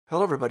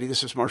Hello, everybody.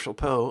 This is Marshall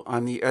Poe.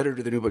 I'm the editor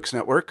of the New Books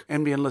Network.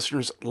 NBN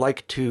listeners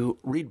like to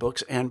read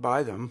books and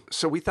buy them.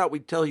 So we thought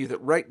we'd tell you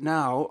that right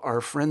now, our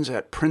friends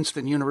at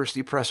Princeton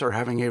University Press are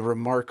having a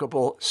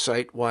remarkable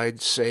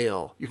site-wide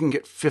sale. You can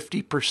get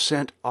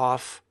 50%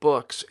 off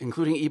books,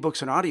 including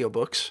ebooks and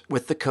audiobooks,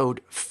 with the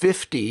code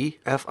 50,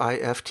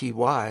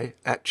 F-I-F-T-Y,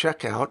 at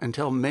checkout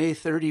until May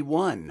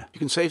 31. You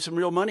can save some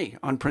real money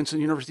on Princeton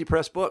University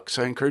Press books.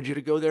 I encourage you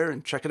to go there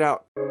and check it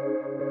out.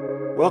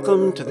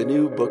 Welcome to the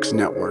New Books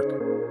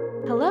Network.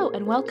 Hello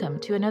and welcome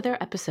to another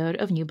episode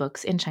of New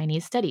Books in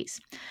Chinese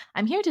Studies.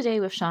 I'm here today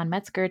with Sean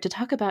Metzger to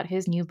talk about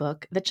his new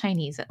book, The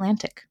Chinese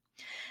Atlantic.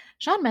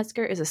 Sean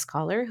Metzger is a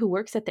scholar who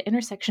works at the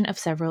intersection of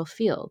several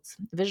fields: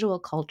 visual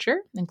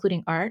culture,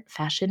 including art,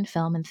 fashion,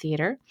 film, and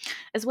theater,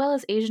 as well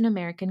as Asian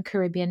American,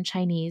 Caribbean,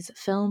 Chinese,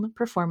 film,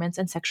 performance,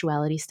 and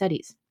sexuality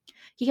studies.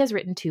 He has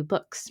written 2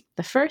 books.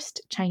 The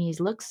first, Chinese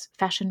Looks,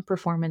 Fashion,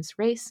 Performance,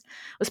 Race,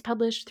 was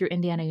published through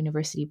Indiana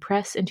University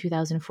Press in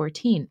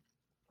 2014.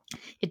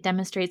 It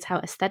demonstrates how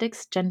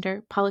aesthetics,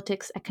 gender,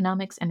 politics,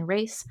 economics, and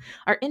race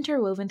are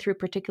interwoven through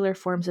particular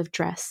forms of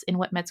dress in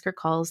what Metzger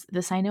calls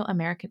the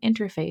Sino-American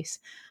interface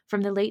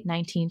from the late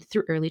 19th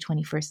through early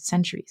 21st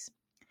centuries.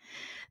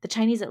 The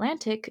Chinese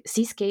Atlantic,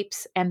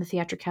 Seascapes, and the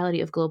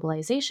Theatricality of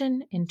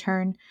Globalization, in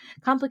turn,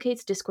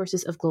 complicates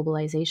discourses of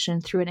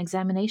globalization through an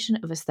examination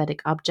of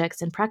aesthetic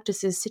objects and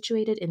practices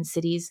situated in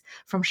cities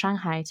from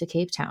Shanghai to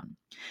Cape Town.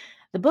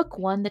 The book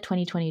won the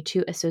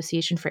 2022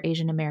 Association for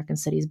Asian American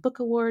Studies Book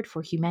Award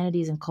for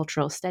Humanities and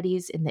Cultural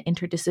Studies in the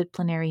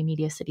Interdisciplinary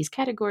Media Studies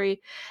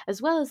category,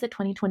 as well as the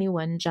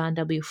 2021 John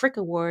W. Frick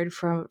Award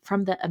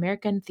from the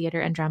American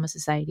Theater and Drama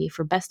Society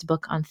for Best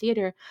Book on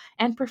Theater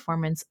and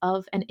Performance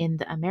of and in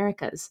the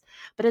Americas.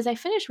 But as I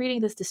finish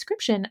reading this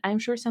description, I'm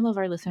sure some of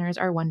our listeners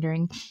are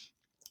wondering,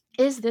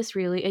 is this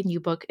really a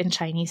new book in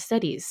Chinese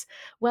studies?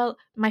 Well,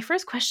 my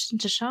first question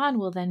to Sean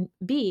will then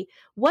be,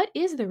 what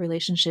is the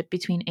relationship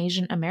between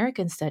Asian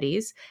American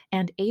studies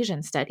and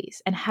Asian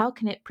studies, and how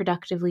can it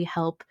productively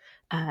help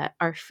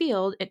our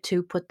field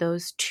to put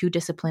those 2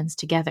 disciplines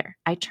together?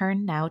 I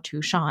turn now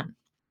to Sean.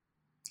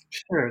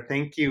 Sure.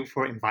 Thank you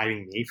for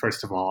inviting me,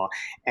 first of all,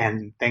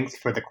 and thanks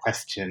for the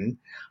question.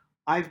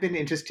 I've been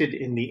interested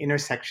in the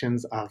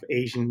intersections of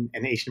Asian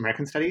and Asian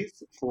American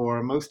studies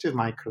for most of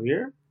my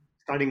career,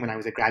 starting when I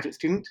was a graduate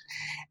student.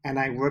 And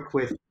I work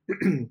with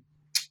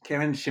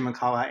Karen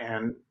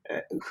Shimakawa,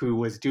 who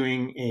was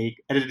doing a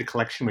edited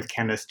collection with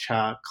Candace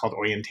Cha called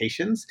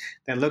Orientations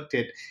that looked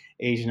at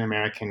Asian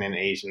American and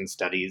Asian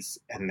studies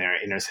and their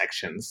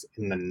intersections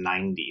in the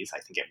 90s, I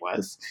think it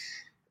was,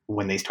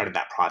 when they started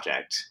that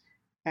project.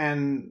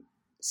 And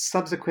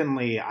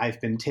subsequently, I've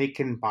been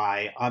taken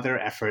by other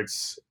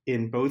efforts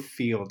in both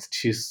fields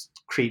to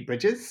create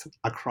bridges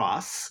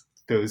across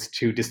those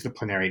 2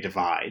 disciplinary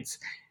divides.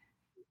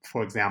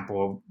 For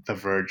example, the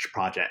Verge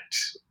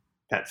project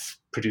that's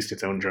produced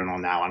its own journal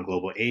now on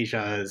global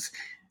Asias,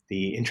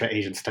 the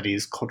Intra-Asian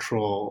Studies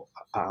Cultural,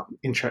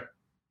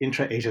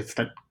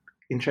 Intra-Asia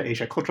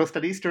Cultural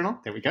Studies Journal,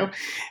 there we go,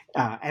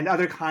 and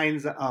other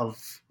kinds of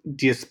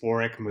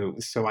diasporic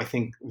moves. So I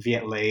think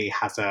Viet Le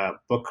has a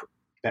book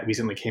that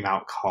recently came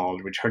out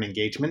called Return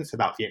Engagements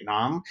about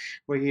Vietnam,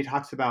 where he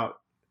talks about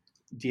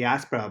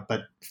diaspora,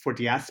 but for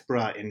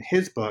diaspora in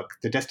his book,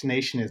 the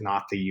destination is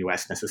not the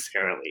US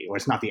necessarily, or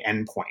it's not the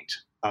end point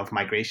of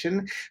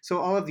migration.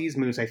 So all of these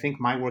moves, I think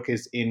my work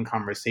is in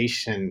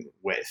conversation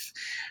with.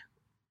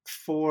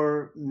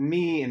 For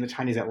me in the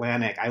Chinese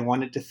Atlantic, I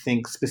wanted to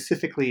think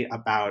specifically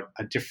about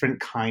a different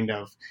kind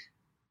of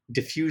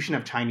diffusion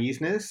of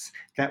Chineseness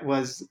that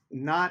was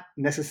not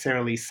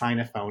necessarily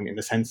Sinophone in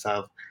the sense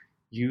of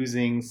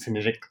using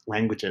Sinitic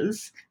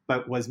languages,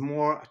 but was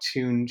more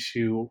attuned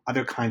to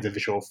other kinds of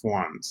visual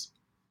forms.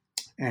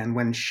 And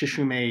when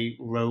Shishume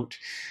wrote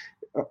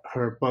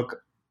her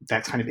book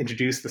that kind of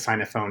introduced the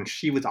Sinophone,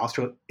 she was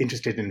also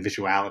interested in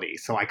visuality.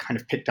 So I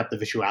kind of picked up the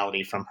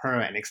visuality from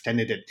her and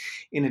extended it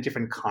in a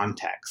different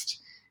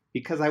context.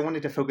 Because I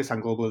wanted to focus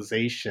on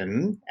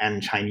globalization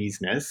and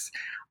Chineseness,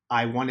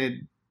 I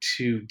wanted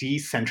to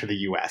decenter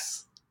the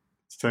US.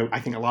 So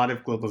I think a lot of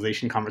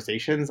globalization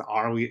conversations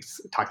are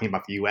always talking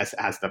about the US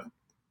as the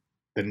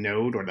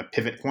node or the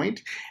pivot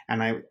point.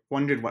 And I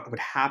wondered what would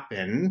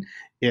happen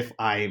if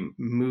I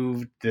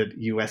moved the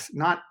US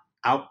not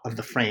out of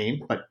the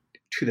frame, but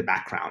to the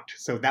background.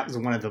 So that was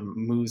one of the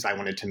moves I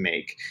wanted to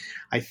make.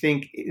 I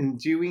think in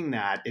doing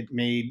that, it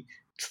made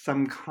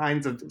some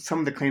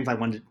of the claims I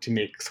wanted to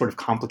make sort of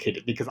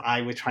complicated, because I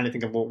was trying to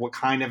think of, well, what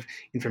kind of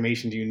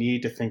information do you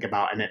need to think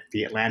about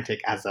the Atlantic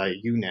as a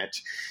unit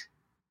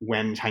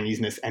when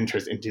Chineseness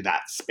enters into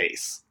that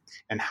space?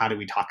 And how do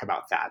we talk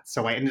about that?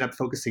 So I ended up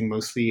focusing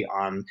mostly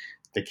on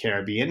the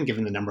Caribbean,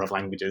 given the number of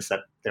languages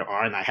that there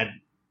are. And I had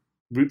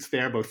roots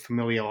there, both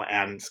familial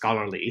and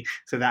scholarly.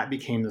 So that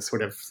became the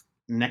sort of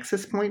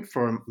nexus point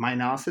for my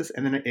analysis.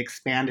 And then it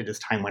expanded as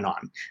time went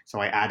on. So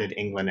I added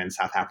England and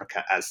South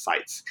Africa as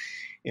sites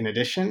in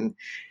addition.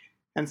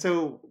 And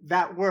so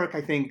that work,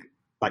 I think,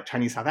 like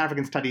Chinese South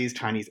African studies,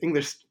 Chinese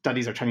English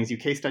studies, or Chinese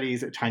UK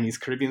studies, Chinese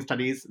Caribbean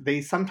studies,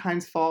 they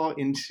sometimes fall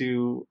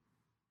into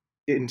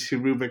into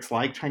rubrics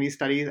like Chinese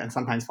studies and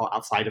sometimes fall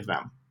outside of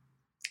them.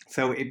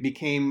 So it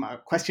became a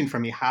question for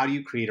me, how do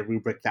you create a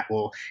rubric that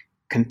will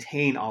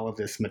contain all of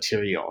this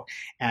material?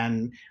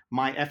 And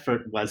my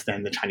effort was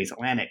then the Chinese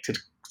Atlantic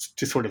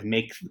to sort of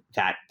make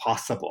that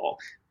possible.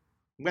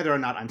 Whether or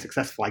not I'm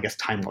successful, I guess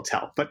time will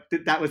tell. But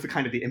that was the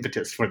kind of the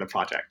impetus for the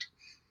project.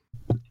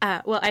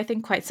 Well, I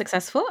think quite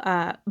successful.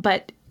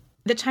 But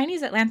the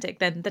Chinese Atlantic,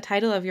 then the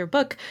title of your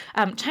book,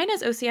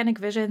 China's oceanic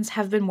visions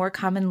have been more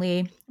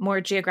commonly,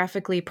 more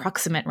geographically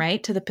proximate,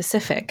 right, to the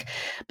Pacific.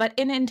 But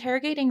in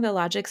interrogating the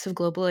logics of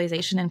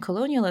globalization and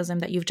colonialism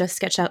that you've just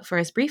sketched out for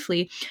us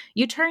briefly,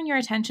 you turn your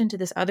attention to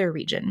this other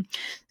region.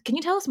 Can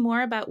you tell us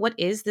more about what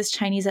is this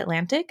Chinese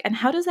Atlantic, and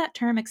how does that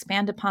term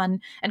expand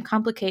upon and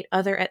complicate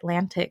other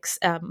Atlantics?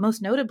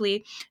 Most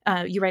notably,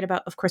 you write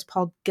about, of course,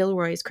 Paul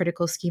Gilroy's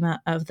critical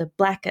schema of the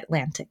Black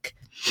Atlantic.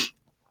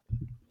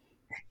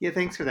 Yeah,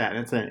 thanks for that.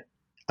 That's an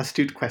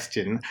astute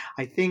question.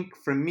 I think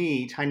for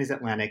me, China's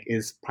Atlantic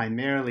is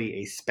primarily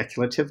a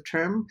speculative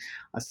term,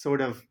 a sort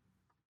of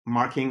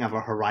marking of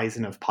a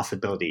horizon of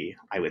possibility,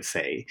 I would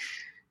say.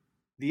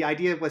 The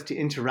idea was to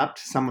interrupt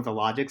some of the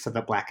logics of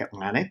the Black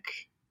Atlantic,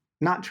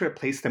 not to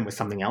replace them with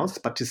something else,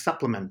 but to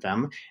supplement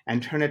them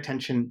and turn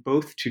attention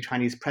both to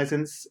Chinese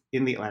presence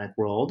in the Atlantic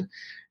world,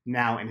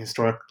 now and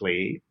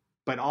historically,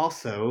 but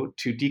also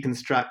to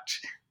deconstruct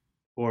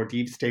or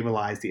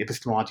destabilize the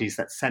epistemologies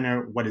that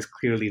center what is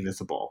clearly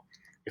visible,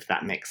 if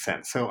that makes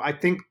sense. So I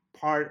think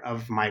part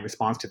of my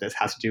response to this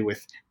has to do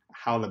with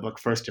how the book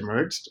first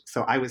emerged.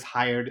 So I was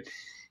hired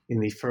in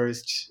the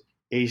first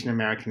Asian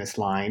Americanist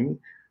line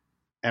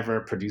ever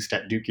produced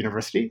at Duke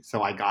University.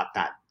 So I got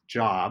that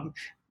job,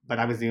 but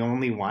I was the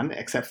only one,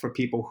 except for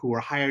people who were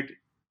hired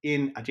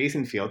in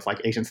adjacent fields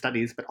like Asian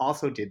studies, but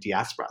also did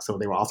diaspora. So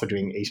they were also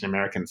doing Asian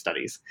American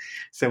studies.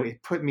 So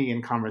it put me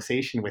in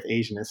conversation with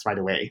Asianists right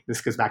away. This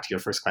goes back to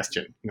your first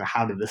question.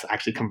 How did this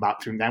actually come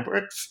about through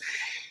networks?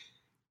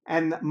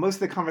 And most of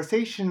the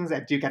conversations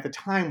at Duke at the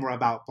time were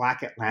about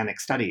Black Atlantic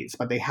studies,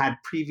 but they had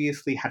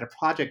previously had a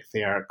project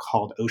there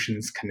called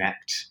Oceans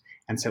Connect.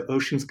 And so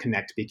Oceans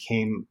Connect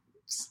became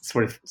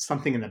sort of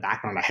something in the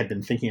background I had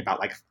been thinking about,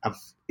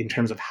 in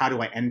terms of how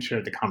do I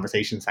enter the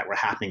conversations that were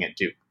happening at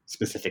Duke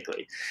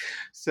specifically.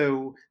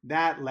 So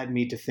that led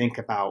me to think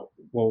about,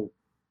 well,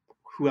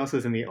 who else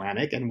is in the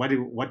Atlantic, and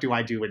what do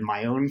I do in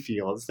my own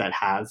fields that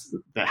has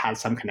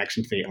some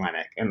connection to the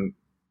Atlantic? And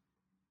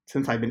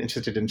since I've been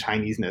interested in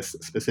Chineseness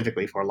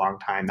specifically for a long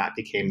time, that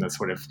became the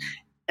sort of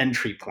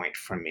entry point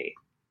for me.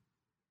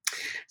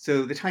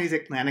 So the Chinese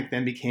Atlantic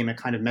then became a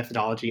kind of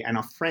methodology and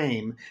a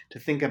frame to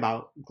think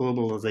about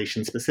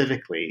globalization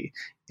specifically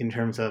in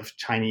terms of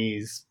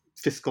Chinese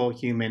fiscal,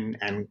 human,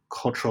 and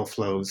cultural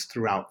flows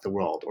throughout the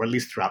world, or at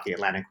least throughout the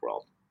Atlantic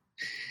world.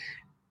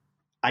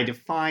 I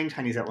define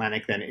Chinese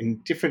Atlantic then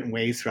in different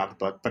ways throughout the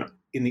book, but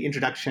in the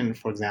introduction,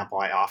 for example,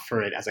 I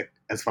offer it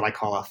as what I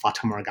call a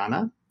Fata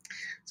Morgana.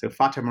 So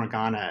Fata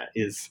Morgana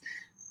is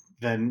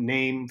the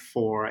name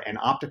for an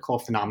optical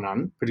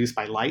phenomenon produced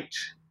by light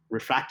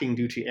refracting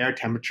due to air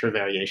temperature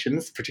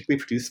variations, particularly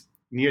produced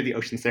near the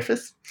ocean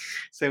surface.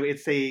 So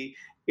it's a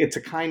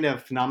kind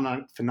of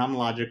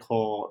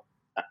phenomenological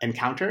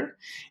encounter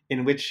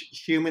in which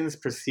humans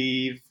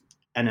perceive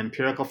an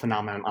empirical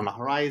phenomenon on the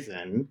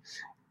horizon,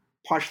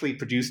 partially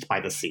produced by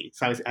the sea.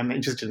 So I'm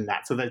interested in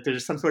that. So that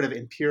there's some sort of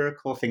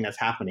empirical thing that's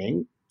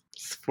happening.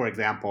 For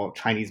example,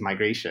 Chinese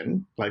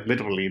migration, like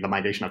literally the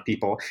migration of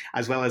people,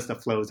 as well as the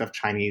flows of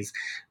Chinese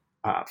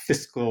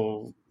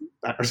fiscal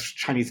or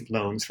Chinese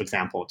loans, for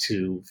example,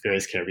 to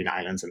various Caribbean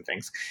islands and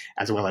things,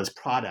 as well as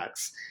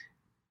products.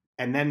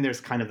 And then there's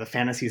kind of the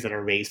fantasies that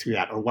are raised through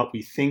that, or what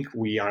we think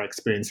we are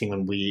experiencing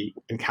when we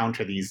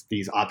encounter these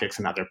objects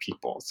and other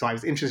people. So I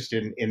was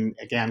interested in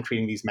again,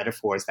 creating these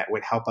metaphors that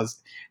would help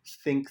us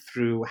think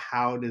through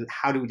how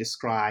do we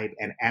describe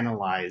and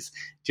analyze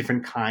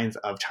different kinds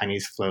of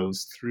Chinese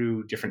flows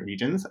through different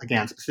regions,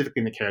 again, specifically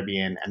in the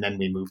Caribbean, and then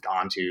we moved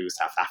on to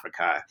South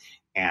Africa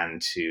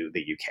and to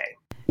the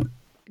UK.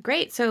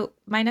 Great. So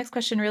my next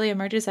question really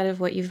emerges out of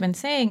what you've been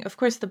saying. Of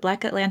course, The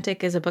Black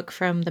Atlantic is a book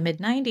from the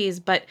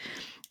mid-90s, but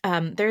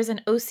there's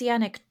an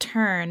oceanic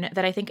turn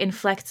that I think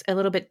inflects a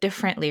little bit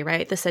differently,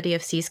 right? The study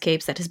of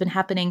seascapes that has been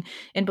happening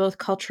in both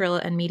cultural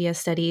and media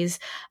studies.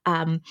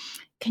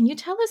 Can you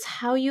tell us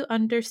how you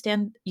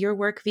understand your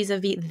work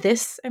vis-a-vis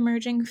this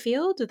emerging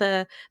field,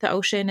 the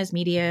ocean as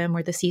medium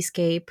or the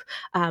seascape?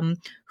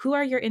 Who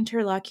are your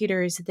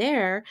interlocutors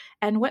there,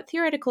 and what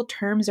theoretical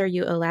terms are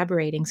you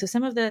elaborating? So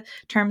some of the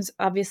terms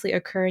obviously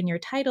occur in your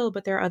title,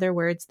 but there are other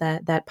words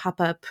that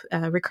pop up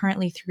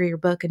recurrently through your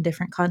book in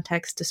different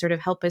contexts to sort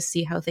of help us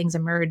see how things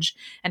emerge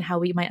and how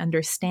we might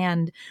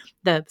understand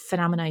the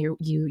phenomena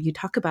you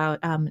talk about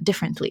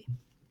differently.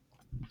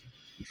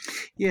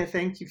 Yeah,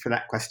 thank you for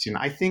that question.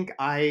 I think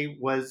I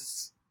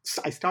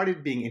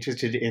started being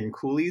interested in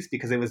coolies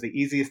because it was the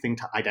easiest thing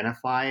to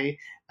identify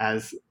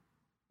as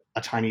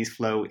a Chinese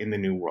flow in the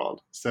New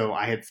World. So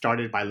I had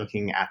started by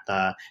looking at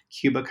the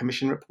Cuba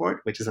Commission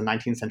Report, which is a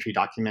 19th century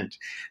document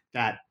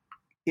that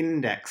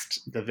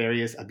indexed the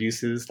various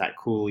abuses that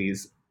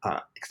coolies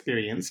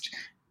experienced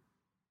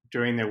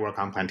during their work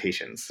on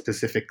plantations,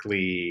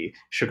 specifically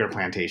sugar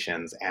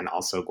plantations and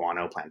also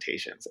guano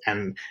plantations.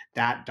 And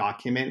that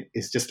document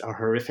is just a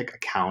horrific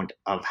account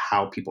of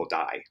how people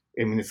die.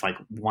 I mean, it's like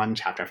one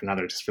chapter after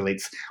another just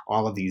relates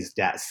all of these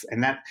deaths.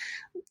 And that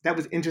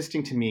was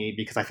interesting to me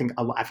because I think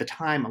at the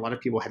time, a lot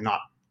of people had not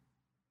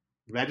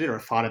read it or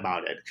thought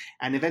about it.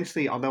 And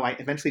eventually, although I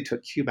eventually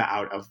took Cuba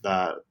out of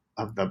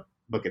the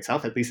book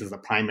itself, at least as a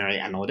primary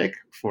analytic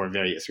for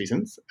various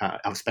reasons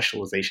of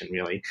specialization,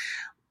 really.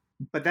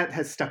 But that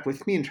has stuck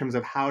with me in terms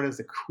of how does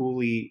the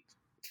Coolie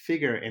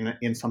figure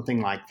in something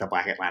like the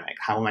Black Atlantic?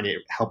 How might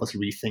it help us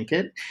rethink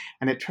it?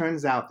 And it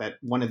turns out that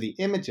one of the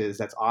images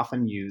that's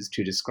often used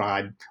to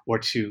describe or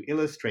to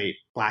illustrate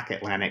Black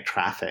Atlantic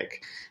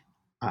traffic,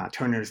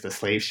 Turner's The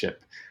Slave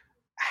Ship,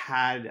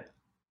 had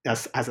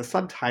as a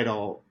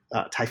subtitle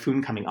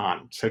typhoon coming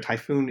on. So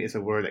typhoon is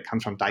a word that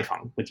comes from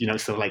daifang, which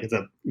so like it's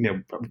a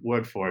a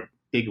word for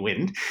big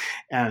wind,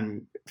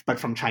 but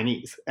from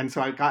Chinese. And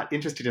so I got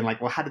interested in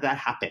like, well, how did that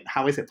happen?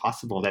 How is it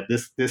possible that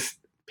this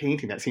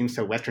painting that seems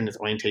so Western in its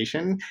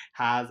orientation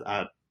has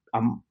a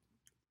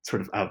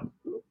sort of a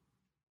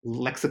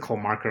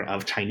lexical marker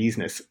of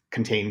Chineseness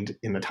contained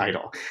in the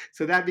title?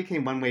 So that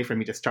became one way for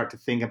me to start to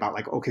think about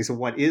like, okay, so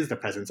what is the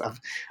presence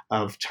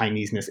of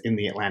Chineseness in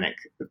the Atlantic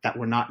that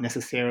we're not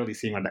necessarily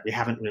seeing or that we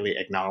haven't really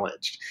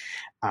acknowledged?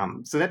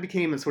 So that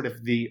became a sort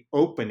of the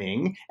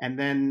opening. And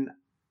then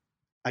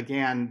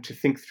again, to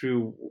think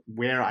through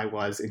where I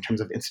was in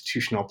terms of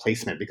institutional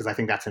placement, because I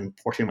think that's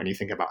important when you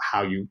think about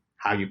how you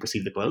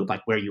perceive the globe,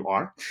 like where you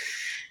are.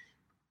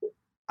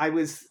 I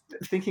was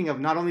thinking of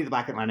not only the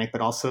Black Atlantic,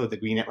 but also the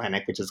Green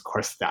Atlantic, which is, of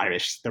course, the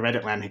Irish, the Red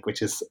Atlantic,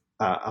 which is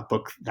a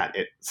book that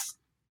it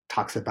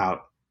talks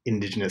about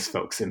indigenous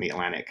folks in the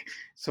Atlantic.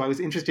 So I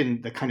was interested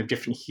in the kind of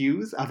different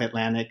hues of the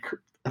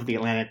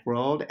Atlantic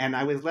world. And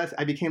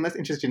I became less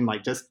interested in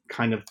like just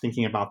kind of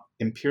thinking about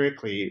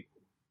empirically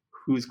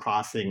who's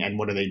crossing and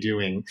what are they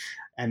doing,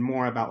 and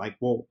more about like,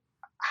 well,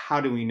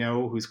 how do we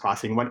know who's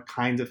crossing? What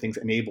kinds of things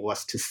enable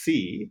us to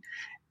see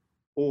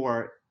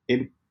or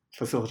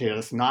facilitate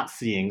us not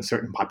seeing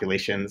certain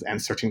populations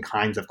and certain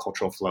kinds of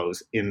cultural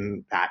flows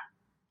in that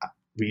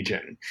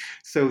region?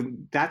 So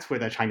that's where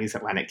the Chinese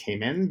Atlantic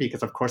came in,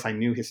 because of course I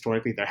knew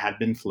historically there had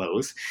been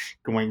flows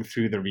going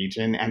through the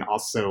region and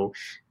also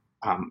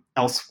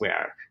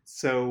elsewhere.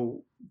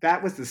 So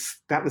that was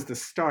the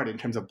start in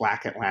terms of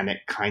Black Atlantic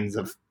kinds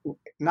of,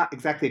 not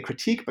exactly a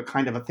critique, but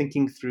kind of a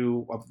thinking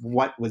through of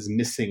what was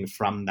missing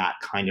from that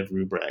kind of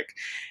rubric.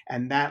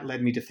 And that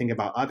led me to think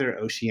about other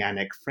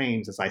oceanic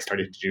frames as I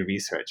started to do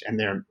research. And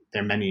there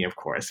are many, of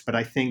course. But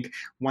I think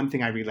one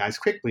thing I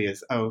realized quickly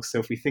is, so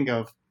if we think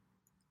of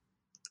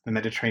the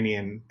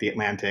Mediterranean, the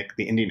Atlantic,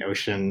 the Indian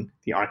Ocean,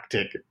 the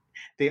Arctic,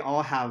 they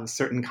all have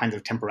certain kinds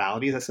of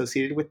temporalities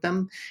associated with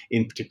them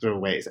in particular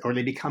ways, or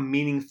they become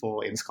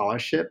meaningful in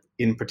scholarship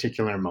in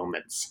particular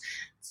moments.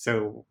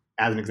 So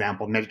as an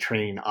example,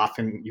 Mediterranean,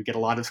 often you get a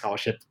lot of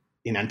scholarship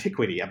in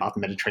antiquity about the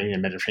Mediterranean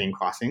and Mediterranean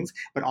crossings,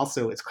 but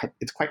also it's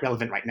quite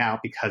relevant right now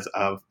because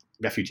of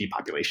refugee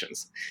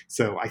populations.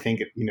 So I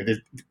think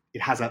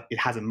it has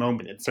a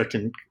moment in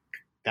certain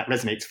that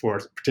resonates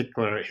for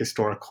particular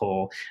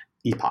historical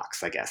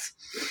epochs, I guess.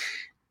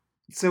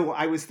 So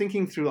I was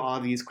thinking through all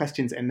of these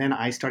questions, and then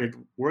I started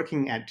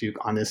working at Duke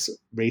on this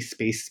race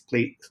space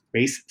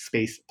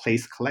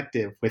place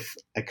collective with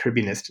a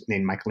Caribbeanist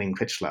named Michaeline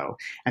Critchlow,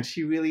 and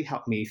she really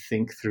helped me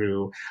think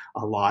through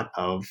a lot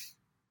of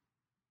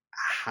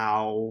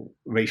how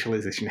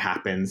racialization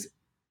happens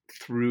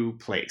through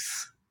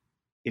place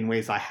in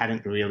ways I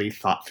hadn't really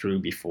thought through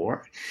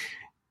before.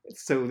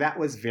 So that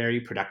was very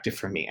productive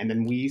for me, and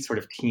then we sort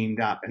of teamed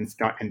up and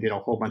did a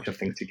whole bunch of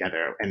things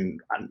together.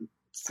 And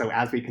so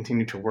as we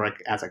continued to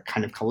work as a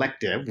kind of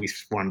collective, we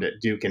formed at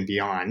Duke and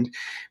beyond,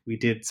 we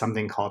did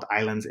something called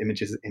Islands,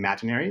 Images,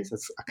 Imaginaries.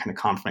 It's a kind of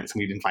conference, and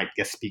we'd invite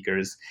guest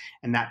speakers.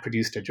 And that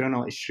produced a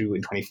journal issue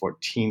in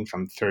 2014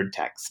 from Third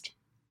Text.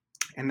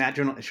 And that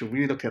journal issue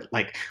really looked at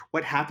like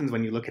what happens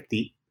when you look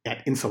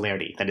at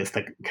insularity, that is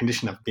the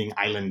condition of being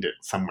islanded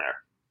somewhere.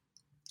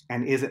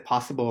 And is it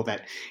possible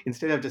that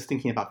instead of just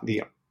thinking about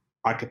the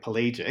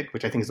archipelagic,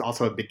 which I think is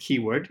also a big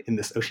keyword in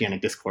this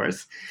oceanic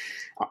discourse,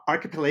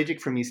 archipelagic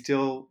for me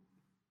still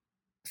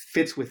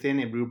fits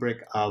within a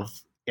rubric of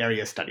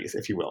area studies,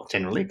 if you will,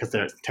 generally, because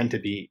they tend to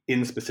be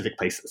in specific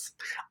places,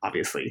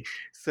 obviously.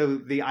 So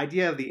the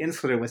idea of the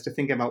insular was to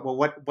think about, well,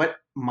 what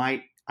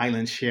might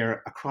islands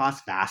share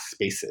across vast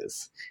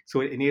spaces?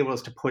 So it enabled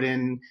us to put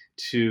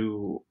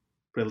into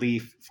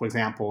relief, for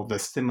example, the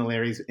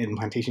similarities in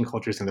plantation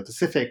cultures in the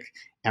Pacific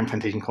and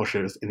plantation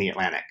cultures in the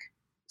Atlantic.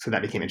 So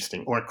that became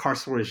interesting. Or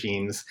carceral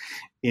regimes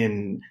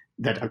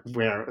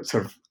where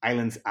sort of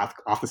islands off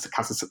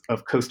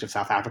the coast of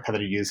South Africa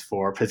that are used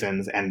for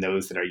prisons, and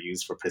those that are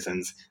used for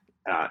prisons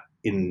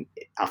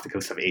off the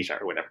coast of Asia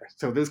or whatever.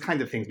 So those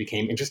kinds of things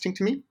became interesting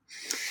to me.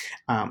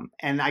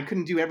 And I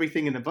couldn't do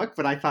everything in the book,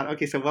 but I thought,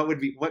 okay, so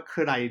what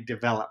could I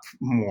develop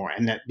more?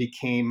 And that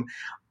became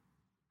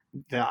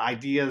the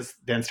ideas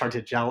then started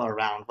to gel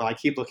around, well, I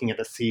keep looking at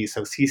the sea,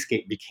 so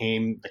seascape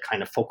became the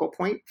kind of focal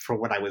point for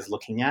what I was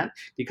looking at,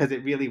 because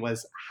it really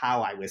was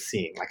how I was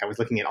seeing. Like I was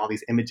looking at all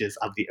these images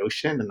of the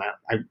ocean, and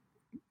I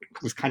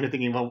was kind of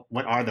thinking, well,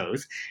 what are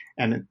those?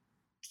 And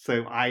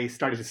so I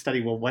started to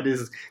study, well, what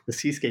is the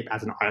seascape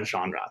as an art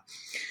genre?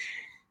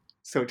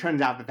 So it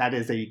turns out that that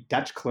is a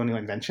Dutch colonial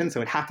invention.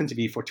 So it happened to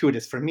be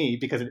fortuitous for me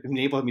because it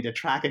enabled me to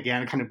track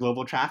again kind of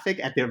global traffic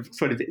at the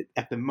sort of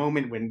at the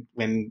moment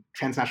when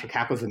transnational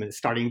capitalism is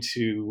starting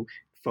to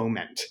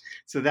foment.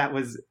 So that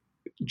was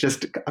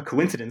just a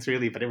coincidence,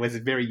 really, but it was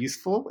very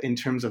useful in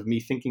terms of me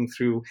thinking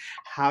through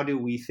how do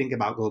we think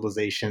about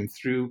globalization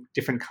through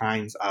different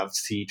kinds of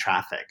sea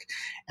traffic.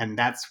 And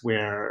that's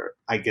where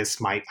I guess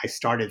I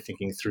started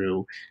thinking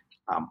through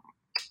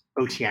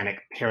oceanic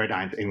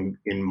paradigms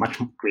in much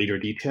greater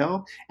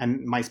detail.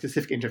 And my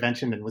specific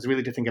intervention then was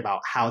really to think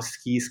about how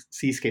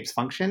seascapes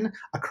function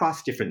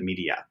across different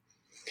media.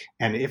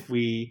 And if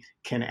we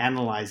can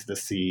analyze the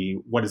sea,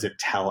 what does it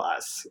tell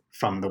us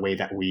from the way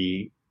that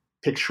we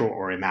picture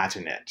or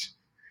imagine it?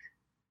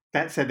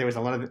 That said, there was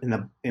a lot of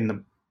in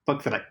the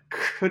book that I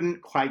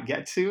couldn't quite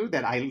get to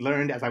that I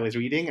learned as I was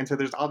reading. And so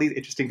there's all these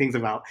interesting things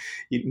about,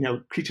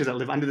 creatures that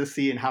live under the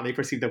sea and how they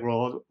perceive the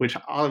world,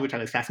 all of which I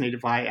was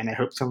fascinated by. And I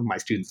hope some of my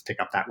students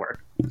pick up that work.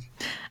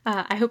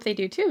 I hope they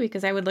do too,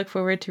 because I would look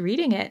forward to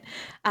reading it.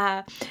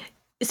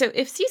 So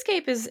if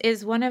seascape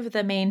is one of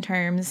the main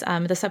terms,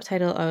 the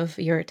subtitle of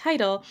your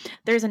title,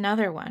 there's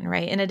another one,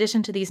 right? In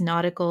addition to these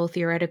nautical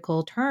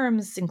theoretical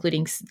terms,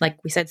 including,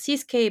 like we said,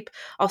 seascape,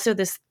 also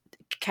this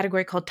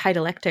category called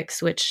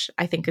tidalectics, which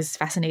I think is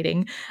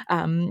fascinating.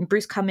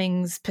 Bruce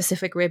Cummings,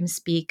 Pacific Rim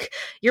speak.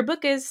 Your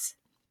book is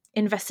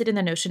invested in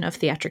the notion of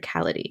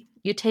theatricality.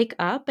 You take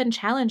up and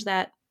challenge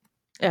that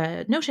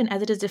notion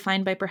as it is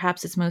defined by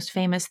perhaps its most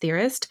famous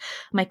theorist,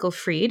 Michael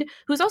Fried,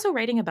 who's also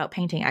writing about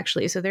painting,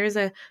 actually. So there's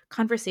a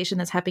conversation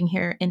that's happening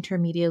here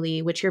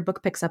intermediately, which your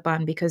book picks up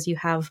on because you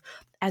have,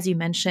 as you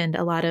mentioned,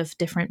 a lot of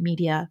different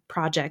media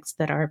projects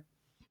that are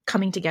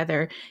coming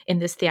together in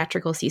this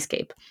theatrical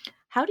seascape.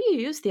 How do you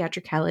use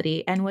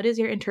theatricality, and what is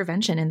your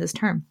intervention in this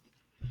term?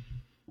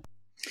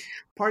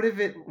 Part of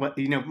it,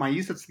 my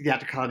use of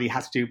theatricality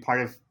has to do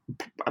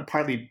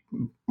partly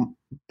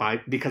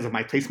because of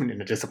my placement in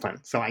the discipline.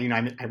 So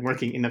I'm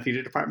working in the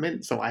theater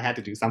department, so I had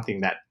to do something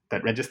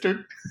that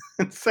registered.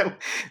 So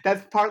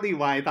that's partly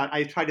why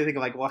I tried to think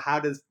of well, how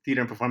does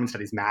theater and performance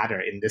studies matter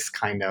in this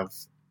kind of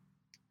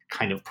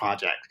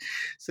project?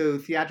 So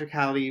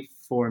theatricality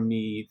for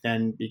me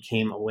then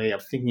became a way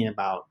of thinking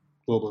about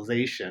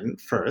globalization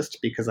first,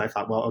 because I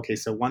thought, well, okay,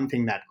 so one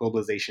thing that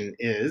globalization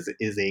is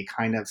a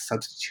kind of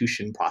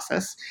substitution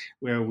process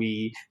where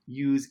we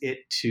use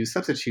it to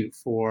substitute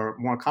for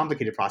more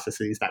complicated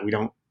processes that we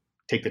don't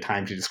take the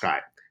time to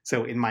describe.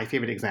 So in my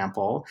favorite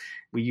example,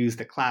 we use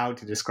the cloud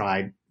to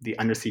describe the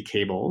undersea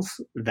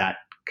cables that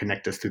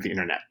connect us through the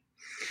internet.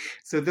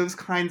 So those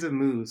kinds of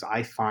moves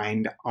I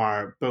find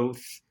are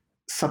both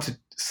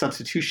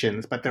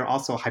substitutions, but they're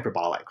also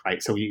hyperbolic,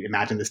 right? So we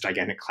imagine this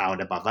gigantic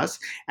cloud above us,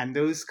 and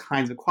those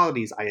kinds of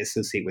qualities I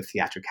associate with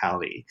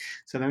theatricality.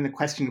 So then the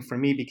question for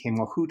me became,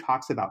 well, who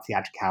talks about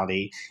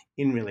theatricality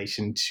in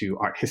relation to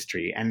art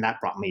history? And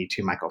that brought me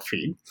to Michael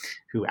Fried,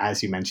 who,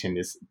 as you mentioned,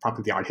 is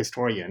probably the art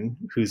historian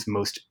who's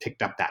most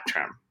picked up that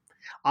term.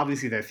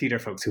 Obviously, there are theater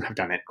folks who have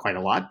done it quite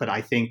a lot, but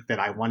I think that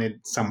I wanted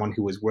someone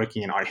who was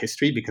working in art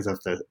history because of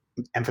the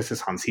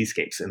emphasis on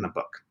seascapes in the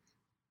book.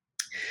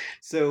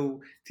 So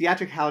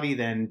theatricality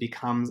then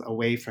becomes a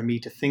way for me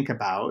to think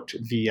about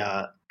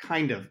via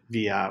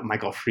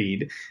Michael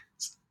Fried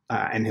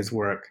and his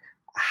work,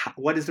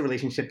 what is the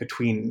relationship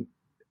between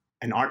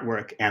an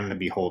artwork and the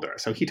beholder?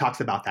 So he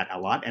talks about that a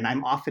lot, and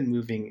I'm often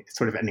moving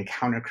sort of an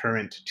encounter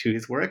current to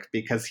his work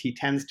because he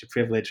tends to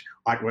privilege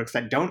artworks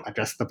that don't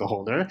address the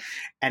beholder.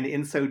 And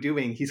in so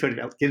doing, he sort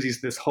of gives you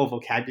this whole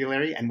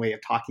vocabulary and way of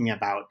talking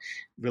about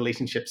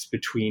relationships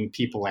between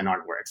people and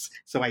artworks.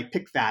 So I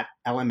pick that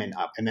element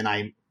up, and then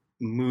I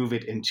move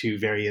it into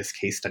various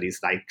case studies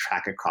that I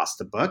track across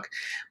the book.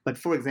 But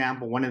for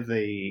example, one of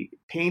the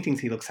paintings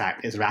he looks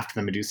at is Raft of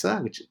the Medusa,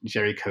 which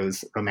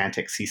Géricault's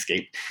romantic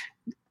seascape.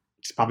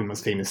 It's probably the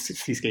most famous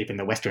seascape in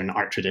the Western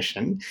art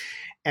tradition.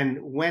 And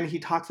when he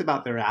talks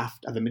about the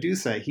Raft of the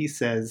Medusa, he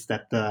says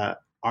that the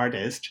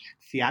artist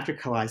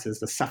theatricalizes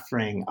the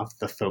suffering of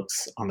the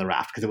folks on the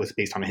raft because it was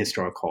based on a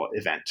historical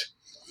event,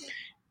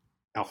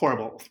 a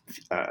horrible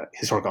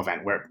historical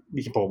event where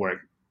people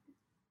were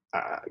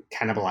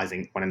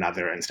cannibalizing one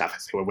another and stuff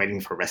as they were waiting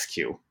for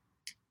rescue.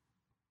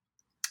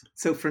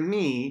 So for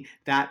me,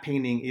 that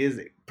painting is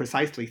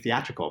precisely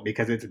theatrical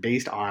because it's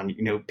based on,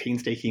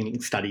 painstaking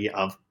study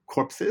of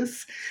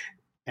corpses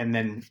and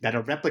then that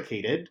are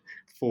replicated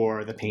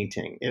for the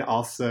painting. It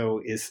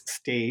also is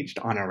staged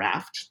on a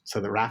raft. So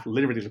the raft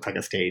literally looks like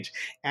a stage,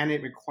 and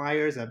it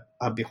requires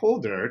a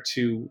beholder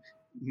to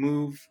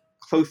move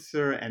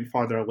closer and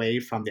farther away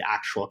from the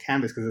actual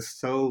canvas because it's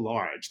so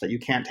large that you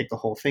can't take the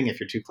whole thing if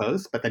you're too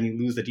close, but then you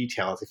lose the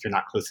details if you're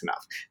not close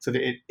enough. So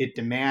it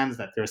demands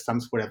that there's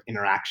some sort of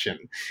interaction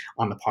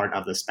on the part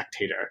of the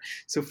spectator.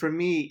 So for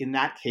me, in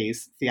that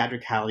case,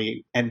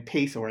 theatricality and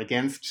pace or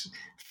against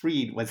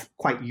Freed was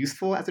quite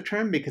useful as a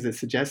term because it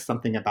suggests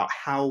something about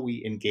how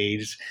we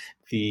engage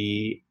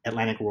the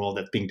Atlantic world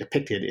that's being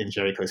depicted in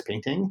Jericho's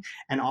painting.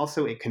 And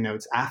also it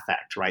connotes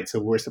affect, right? So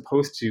we're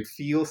supposed to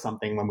feel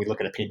something when we look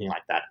at a painting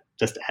like that,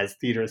 just as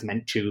theater is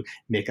meant to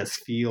make us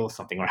feel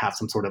something or have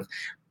some sort of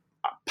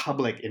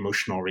public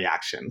emotional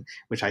reaction,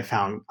 which I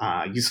found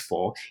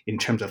useful in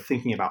terms of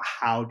thinking about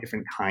how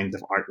different kinds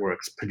of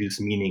artworks produce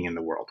meaning in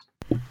the world.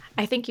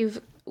 I think you've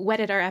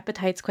whetted our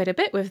appetites quite a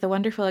bit with the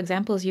wonderful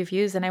examples you've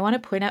used. And I want to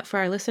point out for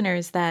our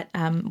listeners that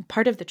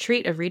part of the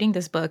treat of reading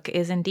this book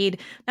is indeed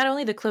not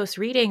only the close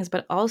readings,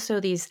 but also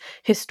these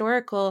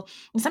historical,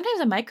 and sometimes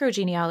a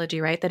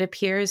microgenealogy, right, that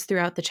appears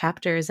throughout the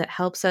chapters that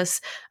helps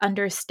us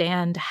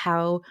understand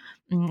how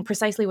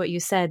precisely what you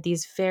said,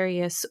 these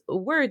various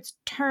words,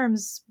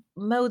 terms,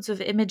 modes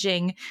of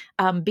imaging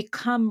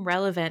become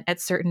relevant at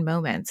certain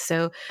moments.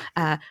 So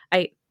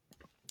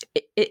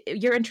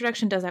your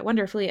introduction does that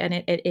wonderfully, and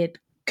it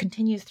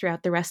continues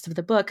throughout the rest of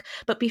the book.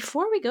 But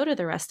before we go to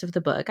the rest of the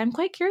book, I'm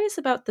quite curious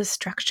about the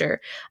structure.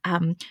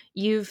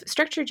 You've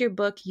structured your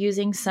book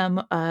using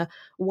some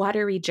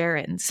watery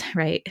gerunds,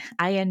 right?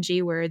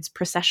 ING words,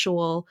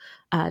 processual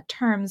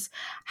terms.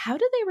 How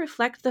do they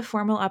reflect the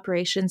formal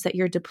operations that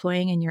you're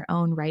deploying in your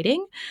own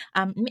writing?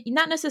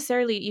 Not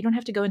necessarily, you don't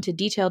have to go into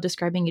detail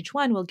describing each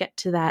one. We'll get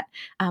to that.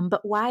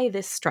 But why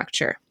this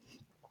structure?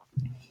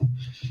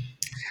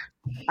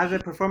 As a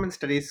performance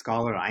studies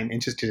scholar, I'm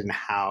interested in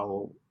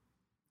how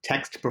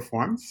text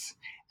performs,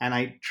 and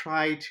I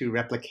try to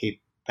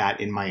replicate that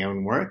in my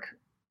own work.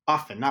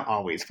 Often, not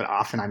always, but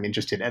often I'm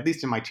interested, at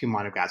least in my 2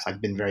 monographs, I've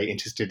been very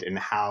interested in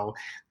how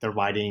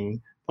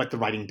what the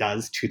writing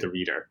does to the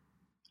reader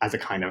as a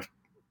kind of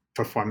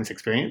performance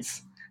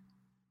experience.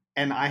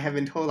 And I have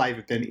been told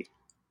I've been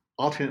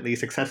alternately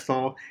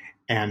successful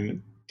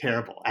and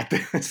terrible at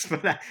this,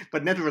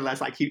 but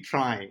nevertheless, I keep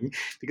trying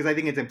because I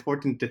think it's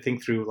important to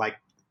think through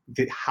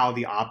how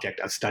the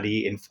object of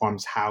study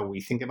informs how we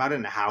think about it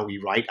and how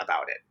we write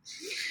about it.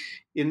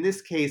 In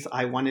this case,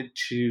 I wanted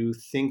to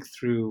think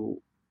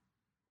through,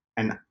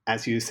 and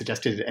as you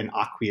suggested, an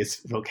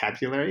aqueous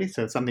vocabulary,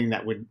 so something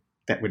that would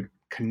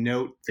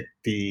connote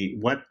the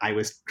what I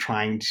was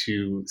trying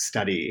to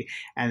study.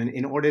 And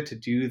in order to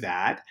do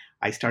that,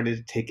 I started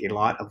to take a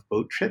lot of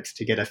boat trips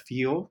to get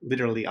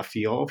literally a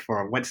feel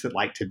for what's it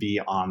like to be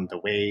on the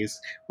waves,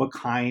 what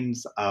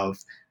kinds of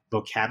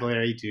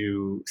vocabulary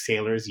do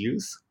sailors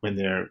use when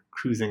they're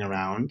cruising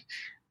around.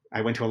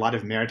 I went to a lot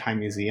of maritime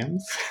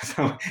museums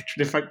so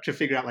to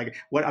figure out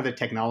what are the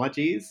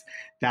technologies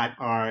that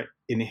are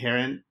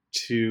inherent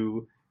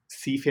to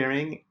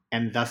seafaring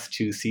and thus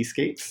to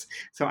seascapes.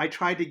 So I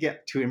tried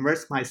to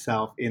immerse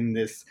myself in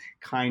this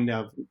kind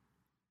of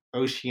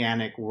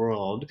oceanic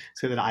world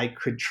so that I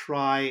could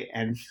try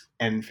and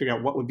figure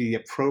out what would be the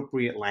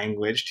appropriate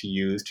language to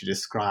use to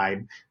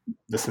describe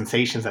the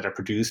sensations that are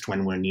produced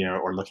when we're near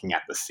or looking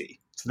at the sea.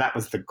 So that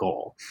was the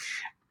goal.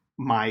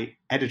 My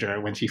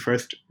editor, when she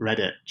first read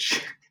it,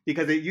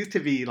 because it used to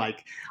be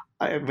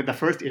with the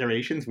first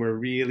iterations were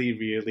really,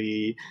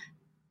 really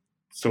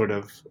sort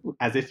of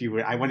as if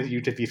I wanted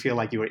you to feel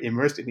like you were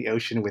immersed in the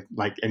ocean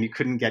and you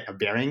couldn't get a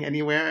bearing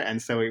anywhere.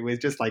 And so it was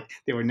just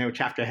there were no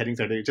chapter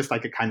headings, or they were just a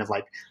kind of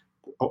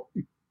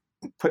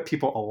put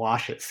people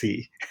awash at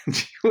sea. And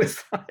she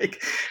was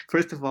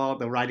first of all,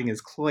 the writing is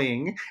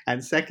cloying.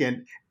 And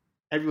second,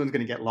 everyone's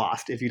going to get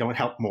lost if you don't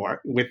help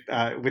more with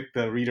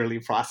the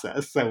readerly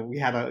process. So we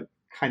had a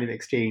kind of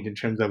exchange in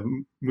terms of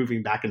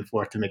moving back and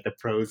forth to make the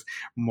prose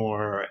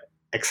more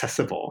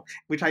accessible,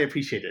 which I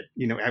appreciated.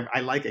 I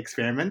like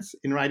experiments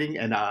in writing,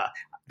 and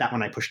that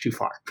one I pushed too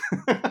far.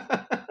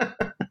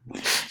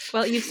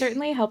 Well, you've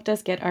certainly helped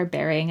us get our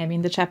bearing. I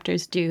mean, the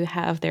chapters do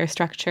have their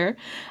structure.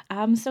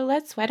 So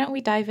why don't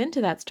we dive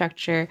into that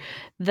structure?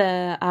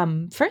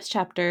 The first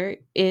chapter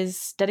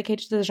is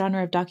dedicated to the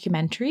genre of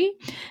documentary,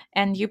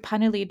 and you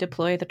punnily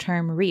deploy the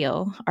term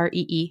reel,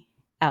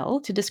 R-E-E-L,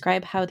 to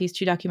describe how these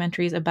 2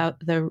 documentaries about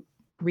the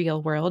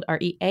real world,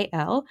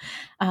 REAL,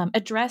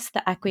 address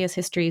the aqueous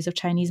histories of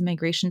Chinese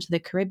migration to the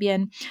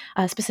Caribbean,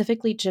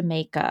 specifically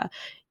Jamaica.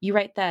 You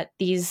write that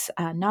these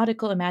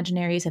nautical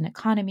imaginaries and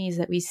economies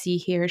that we see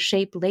here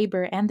shape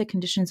labor and the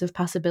conditions of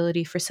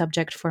possibility for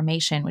subject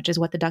formation, which is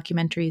what the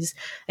documentaries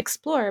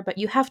explore. But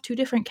you have 2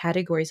 different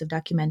categories of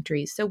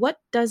documentaries. So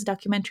what does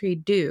documentary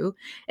do,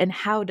 and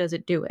how does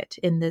it do it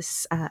in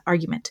this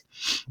argument?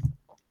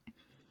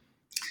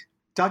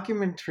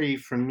 Documentary,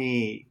 for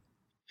me,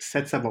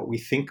 sets up what we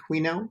think we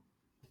know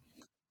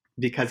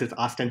because it's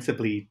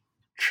ostensibly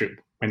true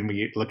when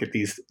we look at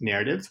these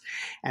narratives.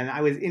 And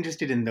I was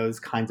interested in those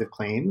kinds of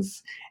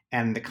claims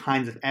and the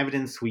kinds of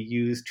evidence we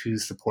use to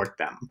support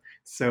them.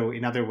 So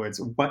in other words,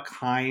 what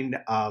kind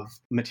of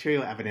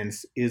material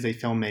evidence is a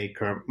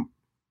filmmaker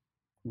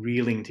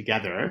reeling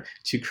together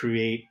to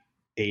create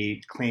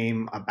a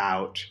claim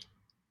about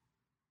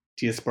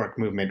diasporic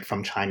movement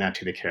from China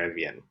to the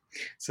Caribbean.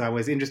 So I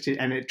was interested,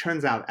 and it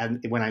turns out,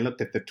 and when I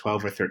looked at the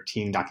 12 or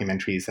 13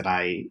 documentaries that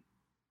I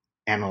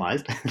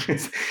analyzed,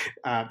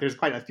 there's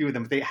quite a few of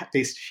them.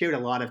 They shared a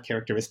lot of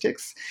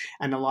characteristics,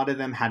 and a lot of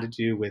them had to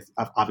do with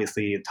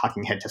obviously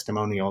talking head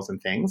testimonials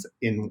and things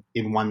in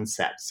one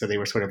set. So they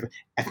were sort of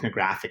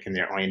ethnographic in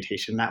their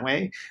orientation that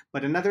way.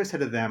 But another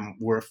set of them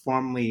were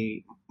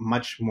formally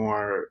much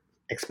more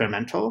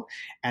experimental,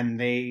 and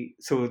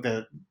so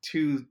the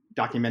two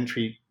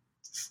documentary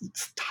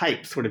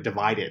type sort of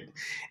divided.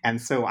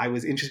 And so I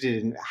was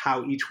interested in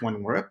how each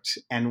one worked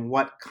and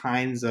what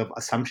kinds of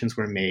assumptions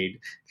were made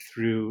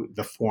through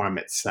the form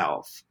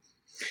itself.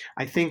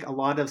 I think a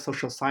lot of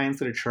social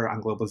science literature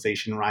on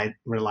globalization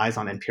relies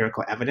on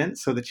empirical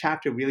evidence. So the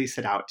chapter really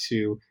set out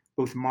to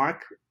both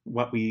mark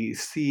what we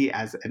see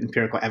as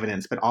empirical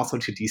evidence, but also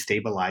to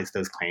destabilize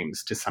those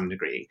claims to some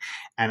degree.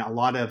 And a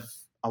lot of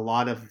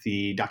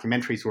the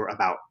documentaries were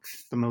about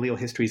familial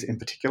histories in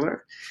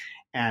particular.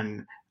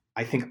 And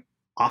I think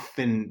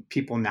often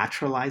people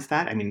naturalize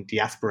that. I mean,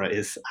 diaspora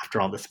is, after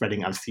all, the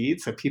spreading of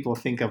seeds. So people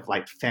think of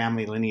like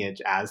family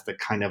lineage as the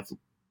kind of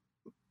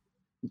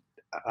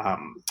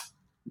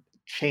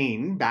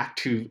chain back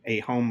to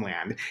a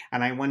homeland.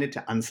 And I wanted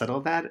to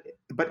unsettle that,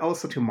 but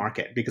also to mark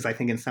it, because I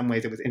think in some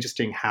ways it was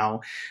interesting how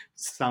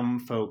some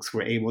folks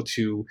were able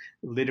to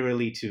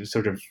literally to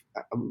sort of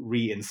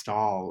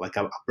reinstall like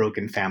a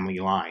broken family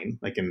line,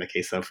 like in the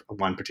case of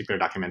one particular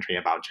documentary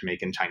about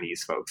Jamaican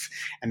Chinese folks.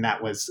 And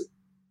that was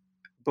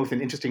both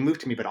an interesting move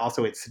to me, but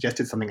also it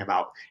suggested something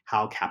about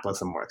how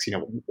capitalism works. You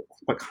know,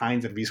 what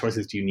kinds of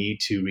resources do you need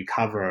to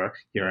recover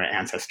your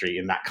ancestry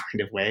in that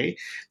kind of way?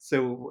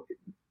 So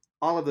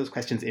all of those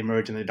questions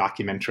emerge in the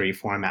documentary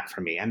format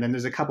for me. And then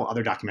there's a couple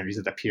other documentaries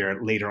that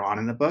appear later on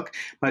in the book.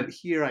 But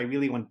here I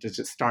really wanted to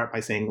just start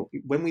by saying,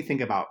 when we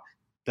think about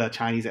the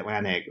Chinese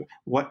Atlantic,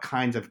 what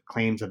kinds of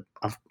claims of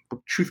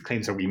truth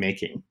claims are we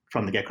making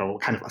from the get-go?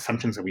 What kind of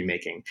assumptions are we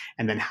making?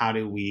 And then how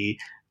do we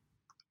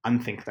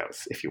unthink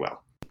those, if you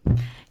will?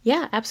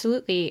 Yeah,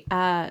 absolutely.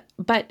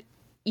 But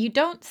you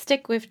don't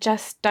stick with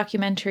just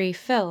documentary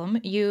film.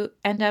 You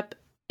end up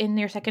in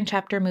your second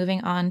chapter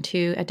moving on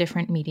to a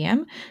different medium,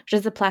 which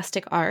is the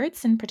plastic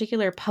arts, in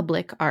particular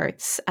public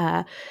arts.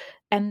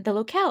 And the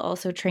locale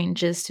also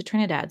changes to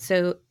Trinidad.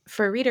 So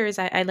for readers,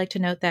 I'd like to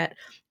note that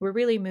we're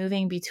really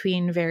moving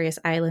between various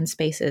island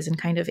spaces and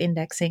kind of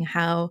indexing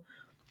how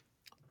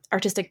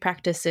artistic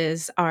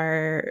practices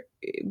are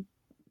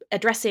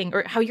addressing,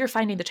 or how you're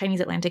finding the Chinese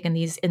Atlantic in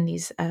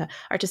these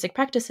artistic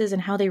practices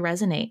and how they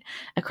resonate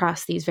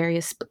across these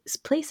various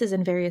places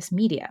and various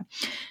media.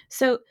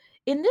 So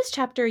in this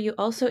chapter, you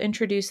also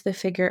introduce the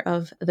figure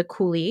of the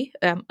coolie,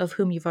 of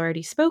whom you've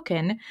already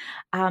spoken,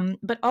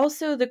 but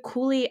also the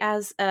coolie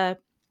as a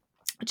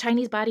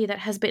Chinese body that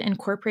has been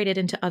incorporated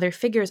into other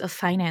figures of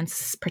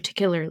finance,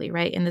 particularly,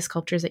 right, in the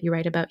sculptures that you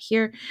write about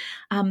here.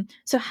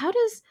 So how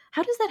does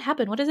that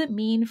happen? What does it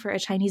mean for a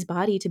Chinese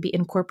body to be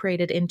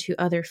incorporated into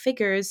other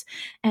figures?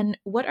 And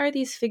what are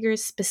these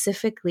figures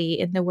specifically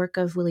in the work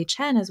of Willie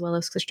Chen, as well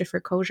as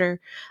Christopher Kosher,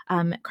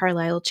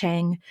 Carlisle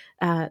Chang,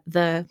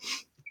 the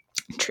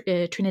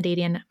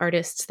Trinidadian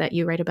artists that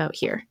you write about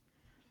here?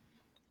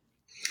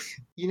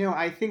 You know,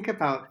 I think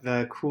about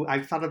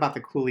I've thought about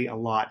the coolie a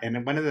lot.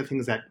 And one of the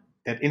things that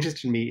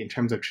interested me in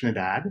terms of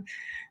Trinidad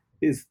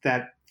is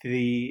that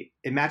the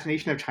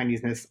imagination of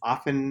Chineseness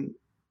often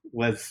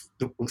was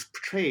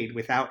portrayed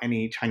without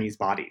any Chinese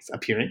bodies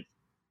appearing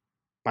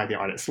by the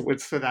artists.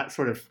 So that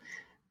sort of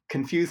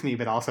confused me,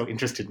 but also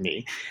interested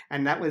me.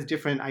 And that was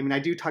different. I mean, I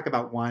do talk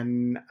about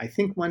one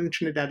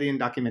Trinidadian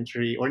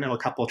documentary, or no, a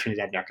couple of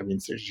Trinidadian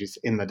documentaries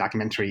in the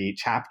documentary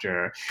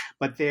chapter,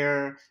 but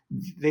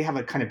they have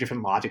a kind of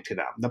different logic to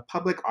them. The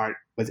public art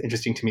was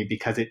interesting to me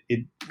because it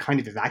kind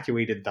of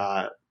evacuated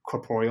the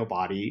corporeal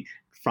body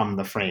from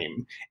the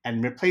frame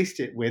and replaced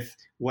it with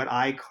what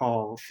I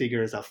call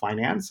figures of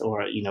finance,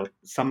 or, you know,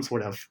 some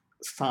sort of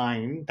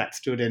sign that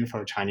stood in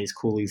for Chinese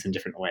coolies in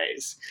different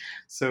ways.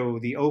 So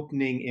the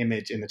opening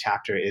image in the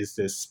chapter is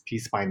this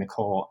piece by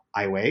Nicole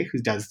Ai Wei, who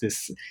does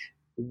this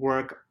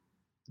work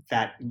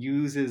that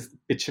uses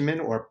bitumen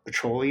or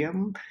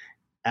petroleum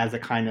as a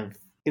kind of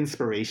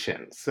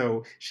inspiration.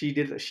 So she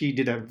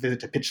did a visit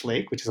to Pitch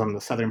Lake, which is on the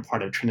southern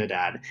part of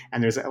Trinidad,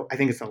 and I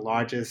think it's the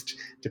largest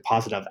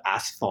deposit of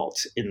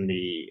asphalt in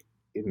the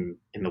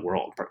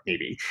world,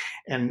 maybe.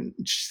 And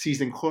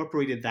she's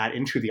incorporated that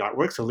into the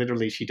artwork. So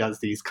literally she does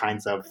these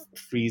kinds of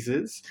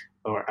friezes,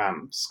 or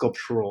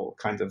sculptural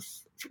kinds of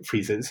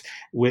friezes,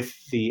 with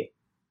the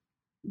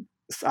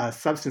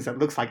substance that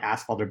looks like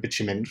asphalt or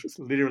bitumen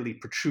literally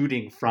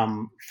protruding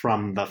from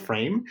the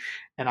frame.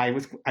 And I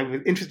was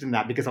interested in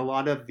that because a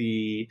lot of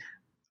the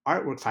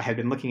artworks I had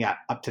been looking at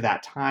up to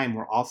that time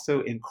were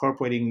also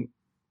incorporating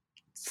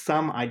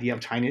some idea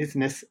of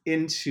Chineseness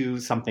into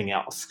something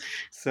else.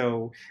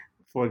 So,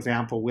 for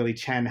example, Willie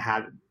Chen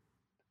had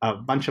a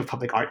bunch of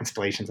public art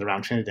installations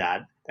around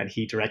Trinidad that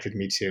he directed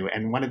me to,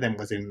 and one of them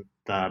was in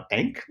the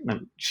bank.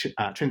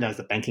 Trinidad is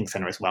a banking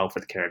center as well for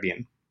the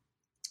Caribbean.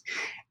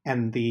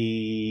 And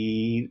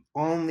the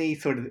only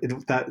sort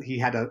of that he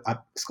had a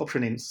sculpture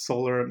named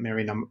Solar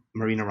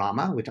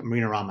Marinarama, which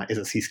Marinarama is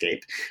a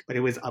seascape, but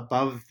it was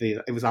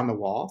it was on the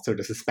wall, sort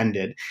of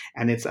suspended,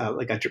 and it's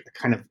like a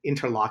kind of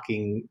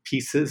interlocking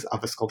pieces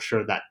of a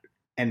sculpture that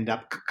end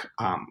up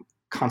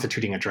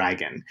constituting a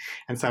dragon.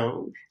 And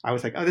so I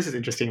was like, oh, this is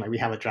interesting. Like we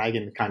have a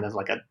dragon, kind of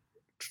like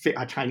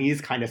a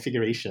Chinese kind of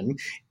figuration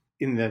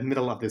in the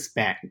middle of this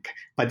bank,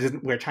 but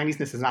where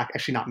Chineseness is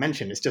actually not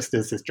mentioned. It's just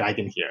there's this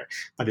dragon here,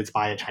 but it's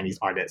by a Chinese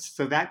artist.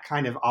 So that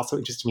kind of also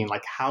interested me in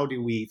like, how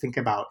do we think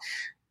about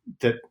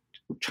the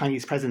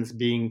Chinese presence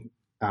being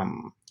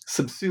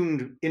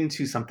subsumed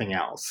into something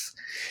else?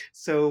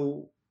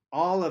 So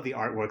all of the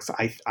artworks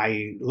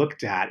I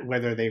looked at,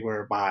 whether they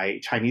were by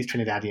Chinese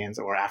Trinidadians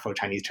or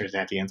Afro-Chinese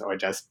Trinidadians or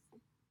just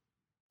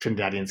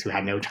Trinidadians who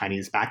had no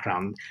Chinese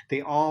background,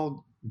 they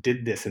all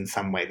did this in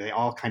some way. They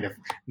all kind of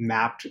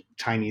mapped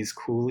Chinese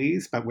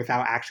coolies, but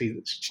without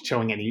actually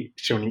showing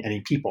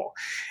any people.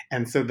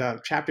 And so the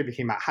chapter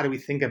became about how do we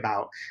think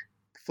about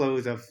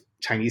flows of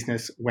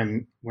Chineseness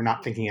when we're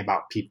not thinking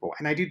about people.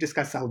 And I do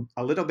discuss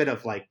a little bit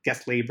of like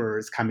guest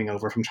laborers coming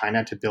over from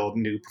China to build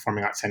new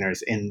performing arts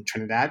centers in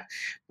Trinidad,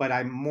 but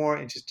I'm more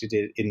interested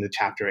in the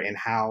chapter in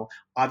how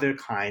other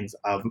kinds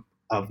of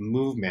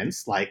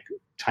movements like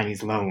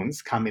Chinese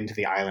loans come into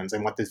the islands,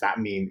 and what does that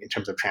mean in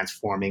terms of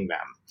transforming them.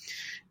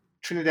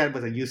 Trinidad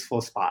was a useful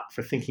spot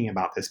for thinking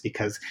about this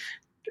because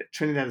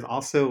Trinidad is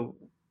also,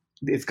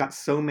 it's got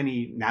so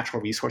many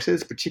natural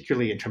resources,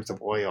 particularly in terms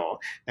of oil,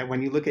 that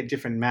when you look at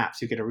different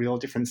maps, you get a real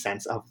different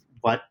sense of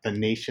what the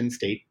nation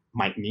state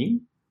might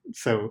mean.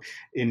 So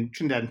in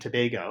Trinidad and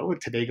Tobago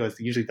is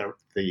usually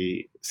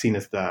the seen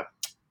as the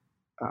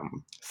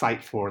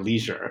site for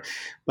leisure,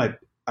 but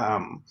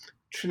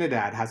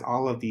Trinidad has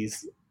all of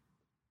these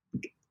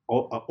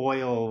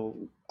oil,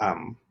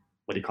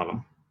 what do you call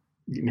them?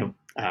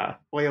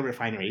 Oil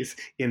refineries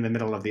in the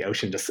middle of the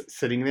ocean just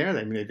sitting there.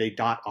 I mean, they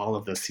dot all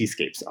of the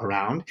seascapes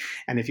around.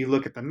 And if you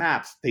look at the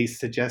maps, they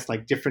suggest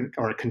like different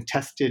or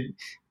contested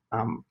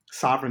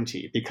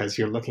sovereignty, because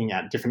you're looking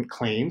at different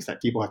claims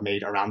that people have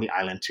made around the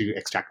island to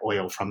extract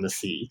oil from the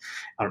sea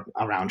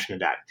around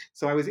Trinidad.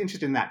 So I was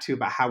interested in that too,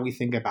 about how we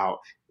think about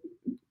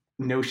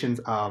notions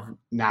of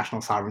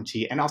national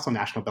sovereignty and also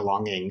national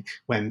belonging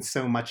when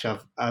so much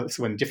of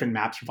when different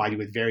maps provide you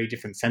with very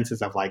different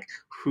senses of like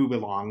who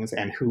belongs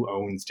and who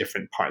owns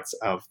different parts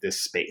of this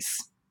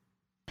space.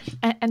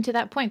 And to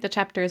that point, the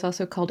chapter is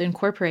also called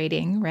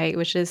Incorporating, right?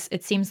 Which is,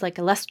 it seems like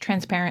a less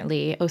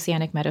transparently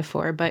oceanic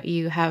metaphor, but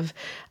you have,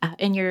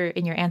 in your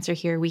answer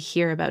here, we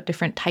hear about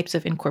different types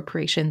of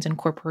incorporations and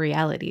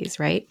corporealities,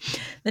 right?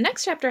 The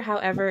next chapter,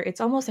 however, it's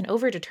almost an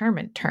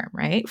overdetermined term,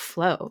 right?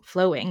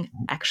 Flowing,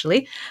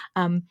 actually.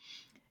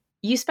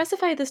 You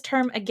specify this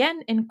term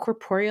again in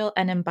corporeal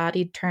and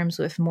embodied terms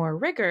with more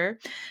rigor.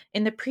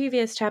 In the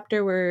previous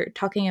chapter, we're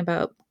talking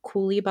about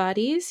coolie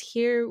bodies.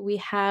 Here we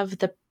have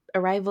the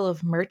arrival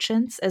of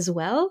merchants as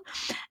well,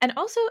 and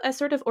also a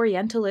sort of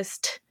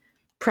Orientalist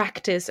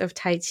practice of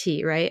Tai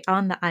Chi, right,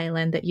 on the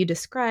island that you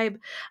describe.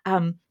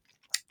 You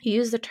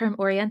use the term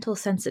Oriental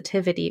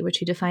sensitivity,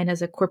 which you define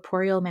as a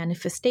corporeal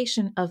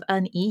manifestation of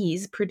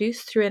unease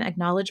produced through an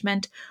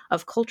acknowledgement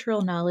of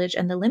cultural knowledge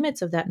and the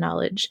limits of that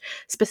knowledge,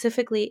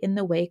 specifically in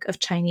the wake of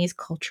Chinese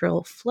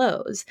cultural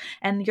flows.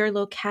 And your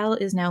locale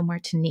is now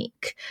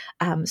Martinique.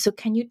 So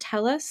can you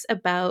tell us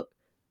about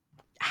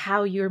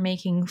how you're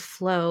making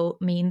flow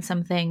mean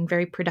something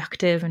very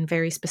productive and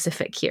very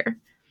specific here?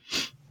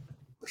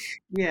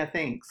 Yeah,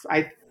 thanks.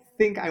 I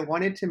think I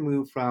wanted to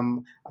move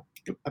from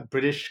a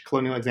British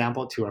colonial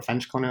example to a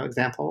French colonial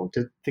example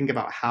to think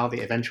about how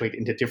they eventuate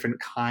into different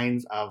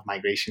kinds of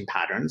migration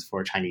patterns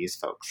for Chinese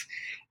folks.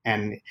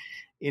 And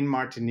in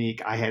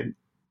Martinique, I had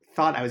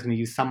thought I was going to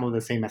use some of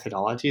the same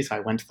methodology. So I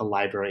went to the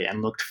library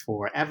and looked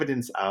for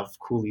evidence of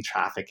coolie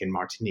traffic in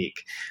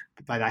Martinique,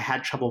 but I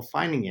had trouble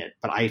finding it.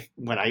 But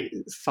what I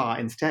saw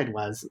instead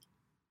was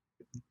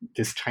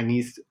this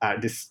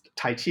this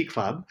Tai Chi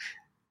club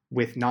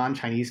with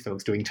non-Chinese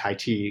folks doing Tai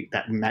Chi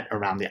that met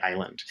around the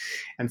island.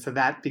 And so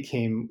that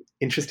became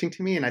interesting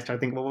to me. And I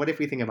started thinking, well, what if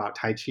we think about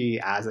Tai Chi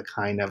as a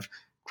kind of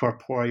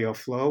corporeal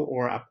flow,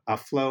 or a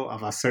flow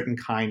of a certain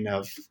kind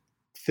of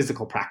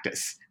physical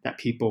practice that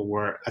people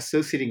were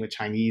associating with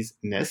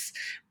Chineseness,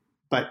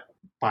 but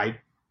by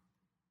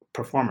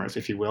performers,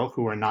 if you will,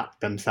 who were not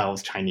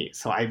themselves Chinese.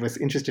 So I was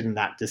interested in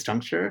that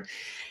disjuncture.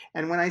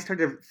 And when I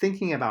started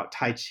thinking about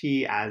Tai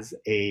Chi as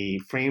a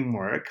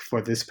framework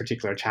for this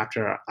particular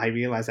chapter, I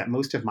realized that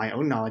most of my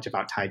own knowledge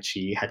about Tai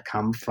Chi had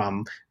come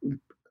from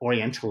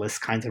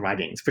Orientalist kinds of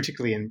writings,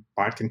 particularly in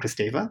Barthes and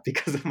Kristeva,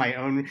 because of my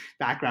own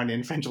background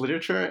in French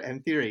literature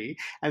and theory.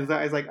 And so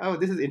I was like, oh,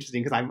 this is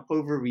interesting because I'm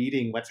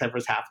overreading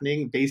whatever's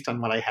happening based on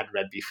what I had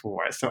read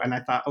before. And I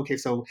thought, okay,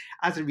 so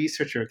as a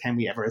researcher, can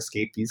we ever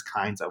escape these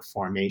kinds of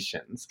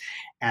formations?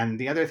 And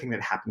the other thing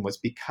that happened was,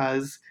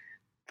 because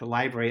the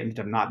library ended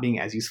up not being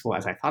as useful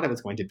as I thought it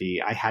was going to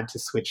be, I had to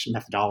switch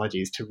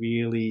methodologies to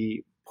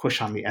really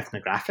push on the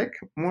ethnographic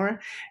more,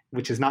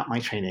 which is not my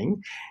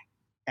training.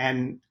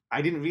 And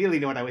I didn't really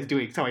know what I was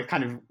doing, so I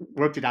kind of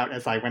worked it out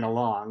as I went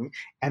along,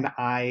 and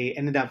I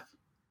ended up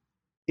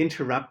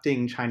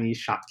interrupting Chinese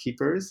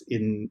shopkeepers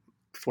in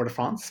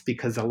Fort-de-France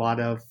because a lot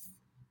of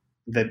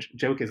the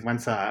joke is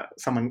once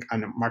someone, a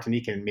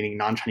Martinican, meaning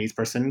non-Chinese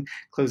person,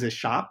 closes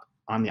shop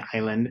on the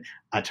island,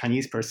 a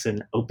Chinese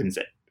person opens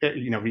it,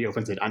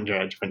 reopens it under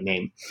a different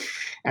name.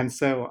 And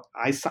so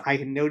I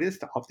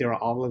noticed there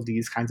are all of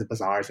these kinds of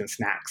bazaars and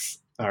snacks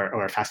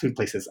or fast food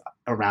places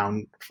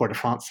around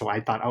Fort-de-France. So I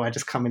thought, I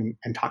just come in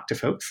and talk to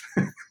folks.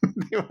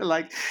 They were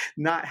like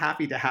not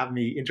happy to have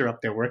me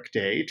interrupt their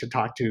workday to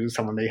talk to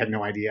someone they had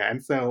no idea.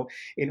 And so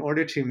in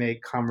order to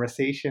make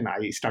conversation,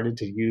 I started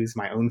to use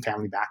my own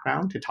family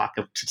background to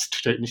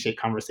initiate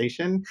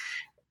conversation,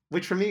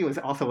 which for me was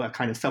also a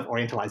kind of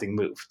self-orientalizing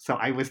move. So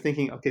I was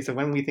thinking, okay, so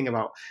when we think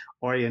about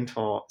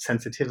Oriental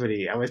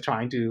sensitivity, I was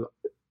trying to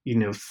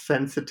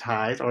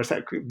sensitize or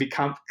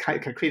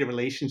create a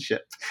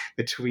relationship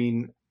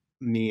between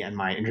me and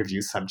my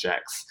interview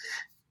subjects,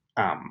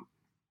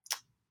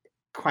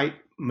 quite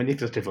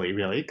manipulatively,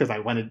 really, because I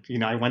wanted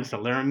to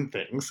learn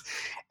things.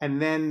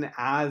 And then,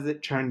 as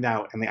it turned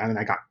out,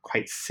 I got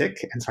quite sick,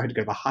 and so I had to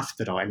go to the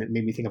hospital, and it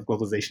made me think of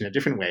globalization a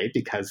different way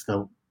because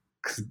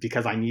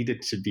I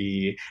needed to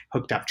be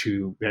hooked up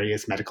to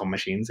various medical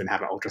machines and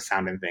have an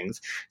ultrasound and things.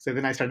 So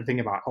then I started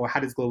thinking about, how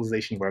does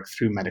globalization work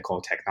through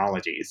medical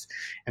technologies?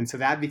 And so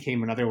that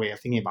became another way of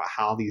thinking about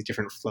how these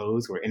different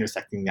flows were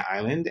intersecting the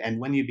island, and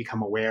when you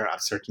become aware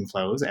of certain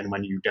flows and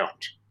when you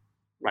don't.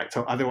 Right.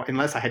 So otherwise,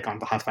 unless I had gone to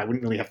the hospital, I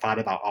wouldn't really have thought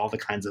about all the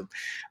kinds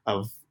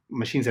of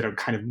machines that are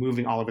kind of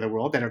moving all over the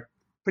world that are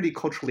pretty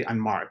culturally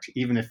unmarked.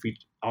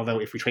 Although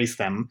if we trace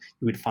them,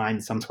 you would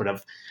find some sort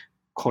of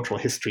cultural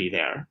history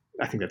there.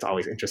 I think that's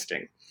always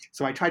interesting.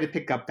 So I tried to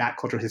pick up that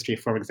cultural history,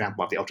 for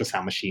example, of the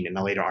ultrasound machine in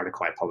a later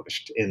article I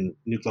published in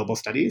New Global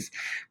Studies.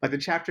 But the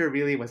chapter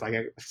really was like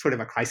a sort of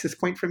a crisis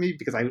point for me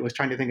because I was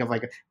trying to think of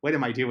what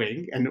am I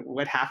doing? And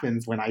what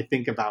happens when I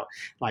think about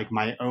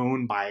my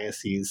own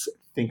biases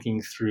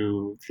thinking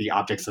through the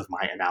objects of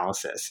my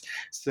analysis.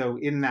 So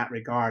in that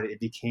regard, it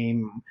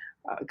became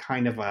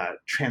kind of a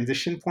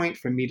transition point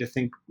for me to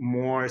think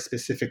more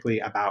specifically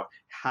about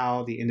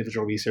how the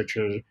individual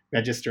researcher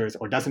registers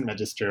or doesn't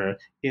register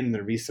in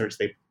the research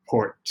they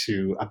purport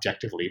to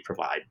objectively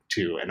provide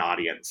to an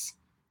audience.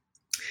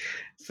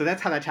 So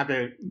that's how that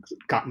chapter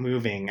got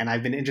moving. And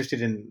I've been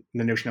interested in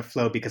the notion of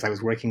flow because I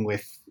was working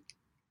with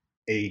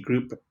a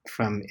group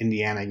from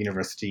Indiana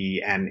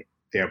University and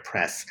their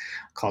press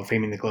called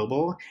Framing the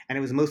Global. And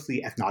it was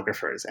mostly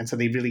ethnographers. And so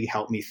they really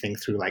helped me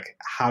think through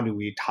how do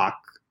we talk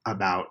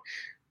about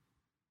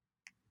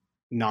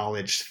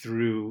knowledge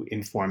through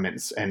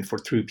informants and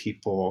through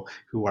people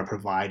who are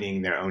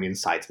providing their own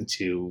insights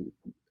into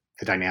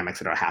the dynamics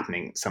that are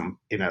happening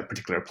in a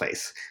particular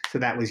place. So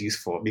that was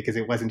useful because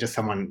it wasn't just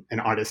an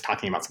artist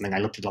talking about something. I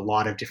looked at a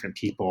lot of different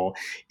people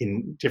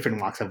in different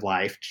walks of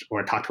life,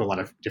 or talked to a lot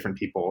of different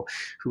people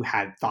who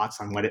had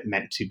thoughts on what it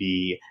meant to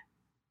be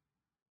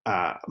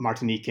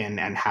Martinican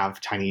and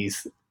have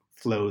Chinese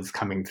flows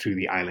coming through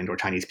the island, or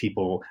Chinese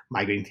people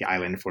migrating to the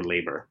island for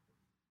labor.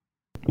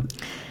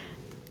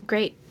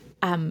 Great.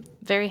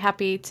 Very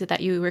happy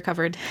that you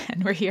recovered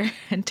and were here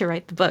and to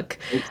write the book.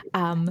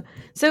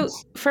 So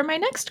for my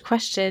next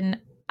question,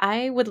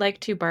 I would like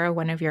to borrow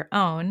one of your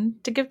own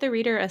to give the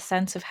reader a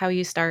sense of how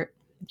you start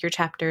your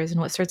chapters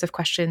and what sorts of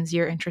questions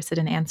you're interested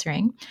in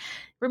answering.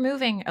 We're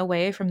moving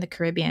away from the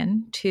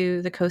Caribbean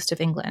to the coast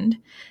of England,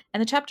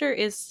 and the chapter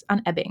is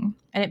on ebbing,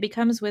 and it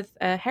becomes with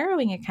a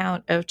harrowing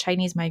account of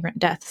Chinese migrant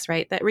deaths,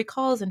 right? That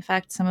recalls, in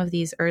fact, some of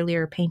these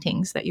earlier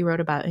paintings that you wrote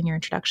about in your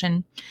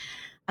introduction.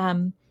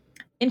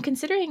 In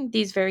considering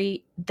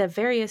the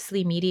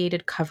variously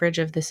mediated coverage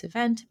of this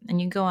event,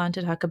 and you go on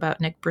to talk about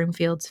Nick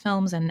Broomfield's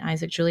films and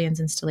Isaac Julian's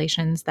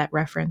installations that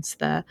reference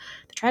the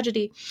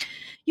tragedy,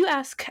 you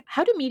ask,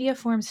 how do media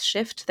forms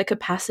shift the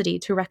capacity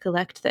to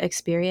recollect the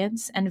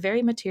experience and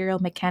very material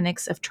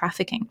mechanics of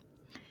trafficking?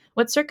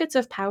 What circuits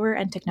of power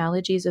and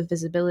technologies of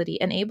visibility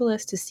enable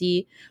us to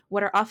see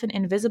what are often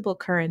invisible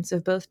currents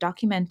of both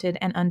documented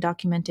and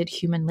undocumented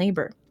human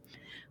labor?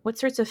 What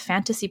sorts of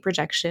fantasy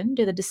projection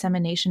do the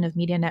dissemination of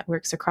media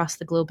networks across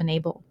the globe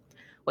enable?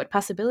 What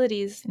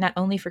possibilities, not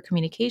only for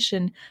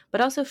communication, but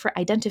also for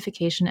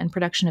identification and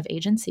production of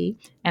agency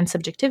and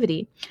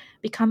subjectivity,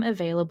 become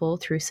available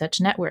through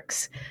such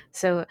networks?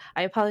 So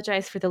I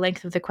apologize for the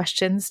length of the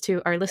questions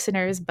to our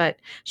listeners, but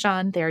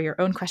Sean, they are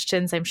your own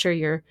questions. I'm sure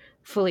you're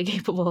fully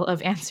capable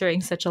of answering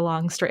such a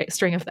long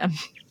string of them.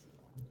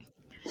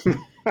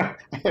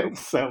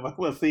 So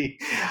we'll see.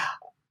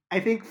 I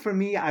think for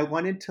me, I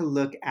wanted to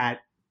look at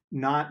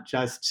not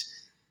just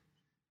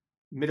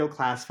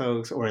middle-class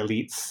folks or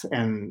elites,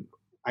 and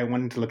I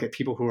wanted to look at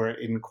people who are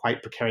in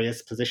quite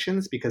precarious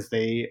positions because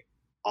they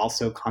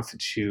also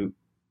constitute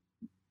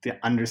the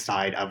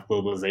underside of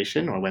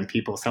globalization. Or when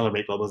people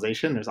celebrate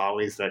globalization, there's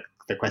always the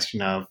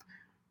question of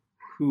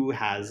who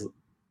has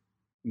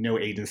no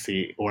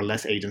agency or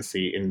less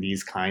agency in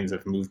these kinds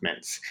of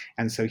movements.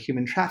 And so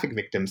human traffic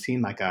victims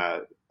seem like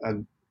a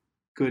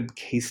good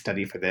case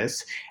study for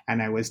this.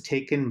 And I was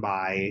taken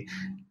by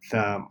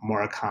the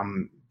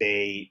Morikam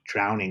Bay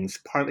drownings,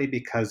 partly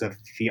because of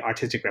the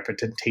artistic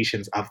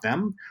representations of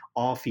them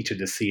all featured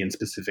the sea in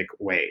specific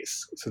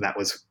ways. So that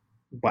was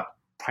what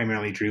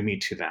primarily drew me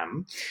to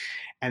them.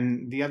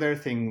 And the other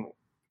thing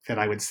that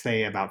I would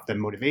say about the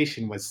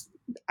motivation was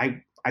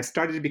I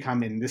started to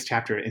become in this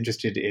chapter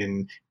interested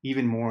in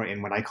even more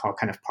in what I call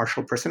kind of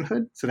partial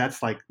personhood. So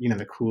that's like,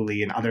 the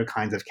Cooley and other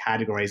kinds of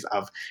categories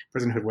of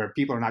personhood where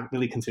people are not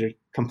really considered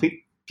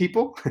complete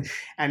people.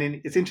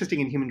 And it's interesting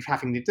in human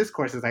trafficking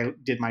discourse, as I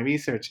did my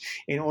research,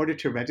 in order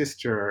to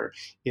register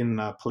in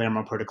the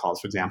Palermo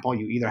protocols, for example,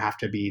 you either have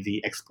to be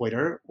the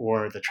exploiter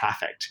or the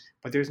trafficked.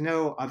 But there's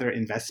no other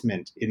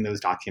investment in those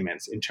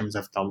documents in terms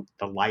of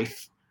the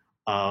life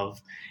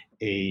of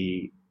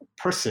a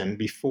person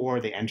before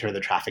they enter the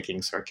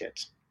trafficking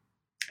circuit.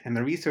 And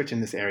the research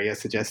in this area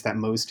suggests that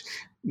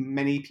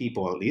many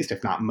people, at least,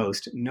 if not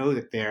most, know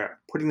that they're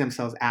putting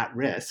themselves at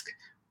risk,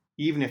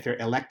 even if they're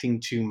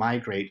electing to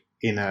migrate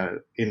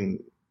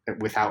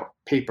without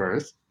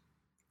papers,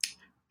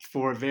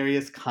 for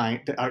various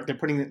they're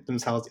putting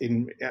themselves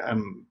in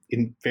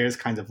various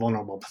kinds of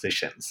vulnerable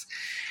positions.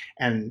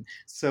 And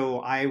so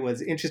I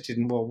was interested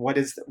in, well,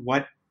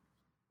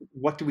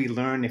 what do we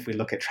learn if we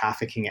look at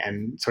trafficking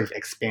and sort of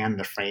expand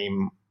the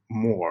frame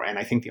more? And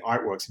I think the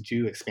artworks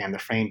do expand the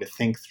frame to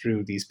think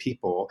through these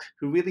people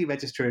who really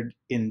registered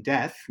in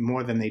death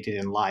more than they did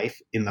in life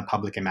in the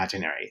public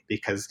imaginary,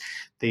 because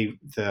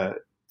the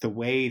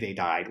way they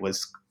died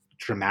was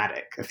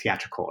dramatic,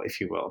 theatrical,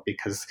 if you will,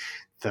 because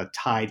the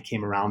tide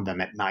came around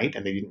them at night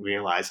and they didn't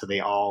realize, so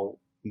they all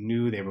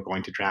knew they were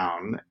going to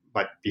drown.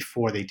 But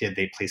before they did,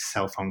 they placed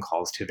cell phone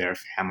calls to their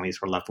families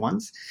or loved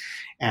ones.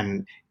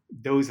 And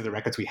those are the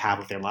records we have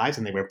of their lives,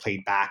 and they were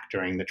played back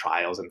during the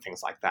trials and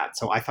things like that.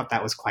 So I thought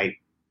that was quite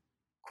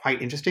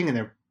interesting, and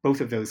they're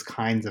both of those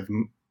kinds of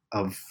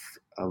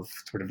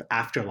sort of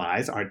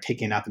afterlives are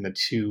taken up in the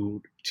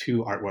two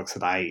artworks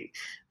that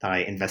I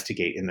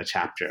investigate in the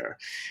chapter.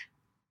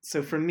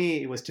 So for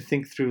me, it was to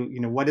think through,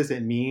 what does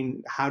it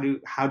mean? How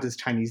does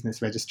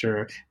Chineseness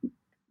register,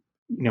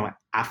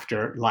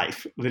 after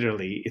life,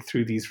 literally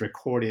through these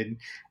recorded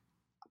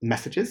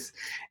messages,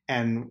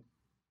 and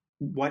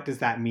what does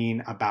that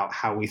mean about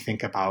how we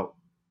think about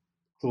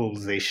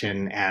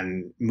globalization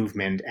and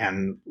movement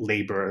and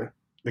labor,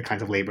 the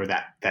kinds of labor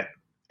that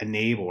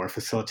enable or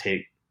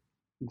facilitate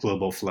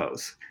global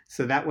flows?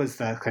 So that was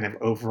the kind of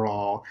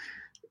overall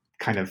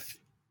kind of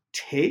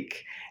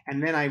take.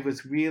 And then I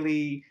was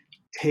really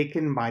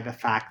taken by the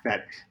fact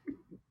that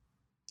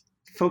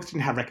folks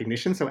didn't have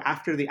recognition. So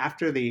after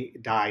they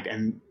died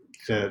and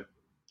the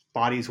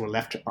bodies were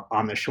left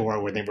on the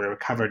shore where they were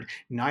recovered,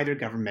 neither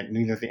government,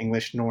 neither the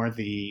English nor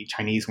the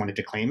Chinese, wanted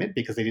to claim it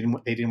because they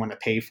didn't want to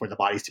pay for the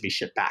bodies to be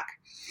shipped back.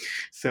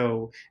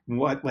 So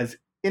what was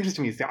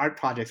interesting is the art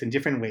projects in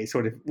different ways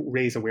sort of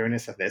raise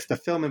awareness of this. The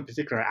film in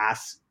particular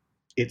asks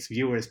its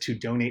viewers to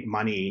donate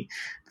money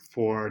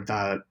for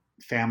the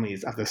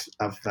families of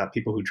the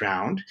people who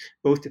drowned,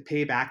 both to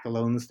pay back the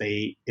loans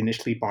they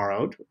initially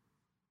borrowed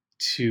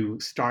to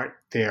start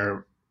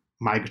their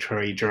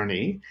migratory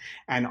journey,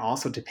 and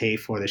also to pay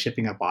for the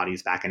shipping of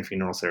bodies back and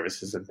funeral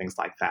services and things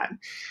like that.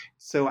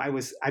 So I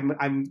was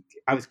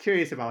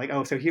curious about,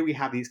 like, so here we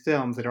have these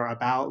films that are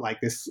about like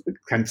this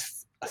kind of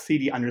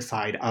seedy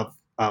underside of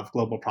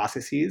global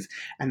processes,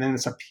 and then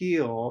this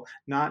appeal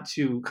not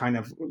to kind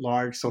of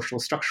large social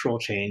structural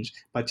change,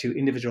 but to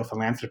individual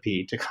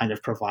philanthropy to kind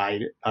of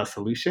provide a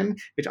solution,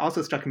 which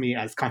also struck me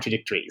as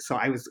contradictory. So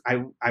I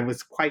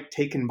was quite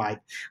taken by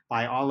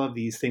all of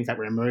these things that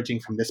were emerging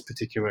from this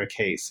particular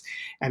case,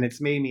 and it's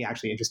made me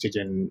actually interested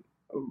in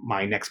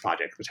my next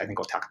project, which I think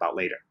we'll talk about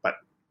later. But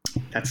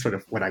that's sort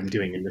of what I'm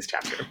doing in this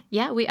chapter.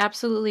 Yeah, we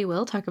absolutely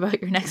will talk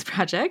about your next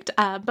project.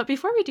 But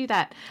before we do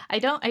that, I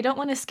don't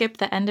want to skip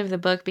the end of the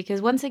book,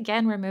 because once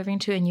again, we're moving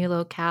to a new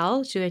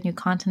locale, to a new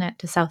continent,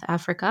 to South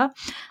Africa,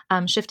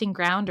 shifting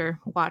ground or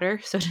water,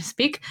 so to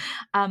speak.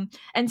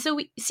 And so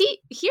we see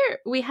here,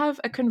 we have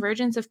a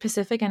convergence of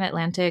Pacific and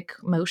Atlantic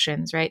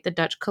motions, right? The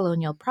Dutch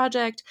colonial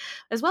project,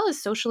 as well as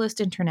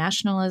socialist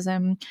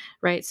internationalism,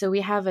 right? So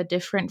we have a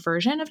different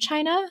version of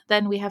China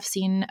than we have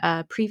seen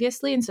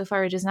previously.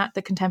 Insofar, it is not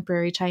the contemporary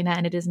China,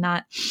 and it is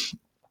not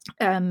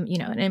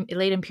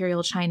late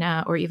imperial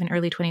China or even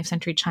early 20th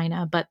century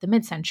China, but the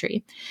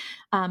mid-century.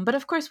 But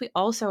of course, we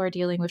also are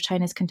dealing with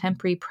China's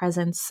contemporary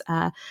presence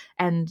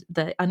and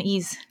the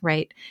unease,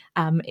 right,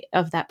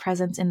 of that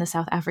presence in the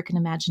South African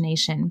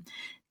imagination.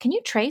 Can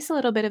you trace a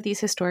little bit of these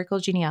historical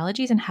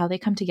genealogies and how they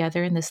come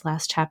together in this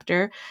last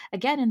chapter,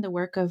 again, in the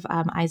work of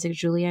Isaac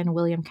Julien,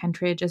 William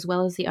Kentridge, as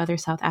well as the other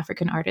South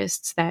African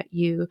artists that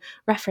you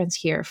reference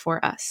here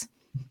for us?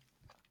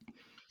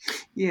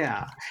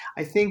 Yeah,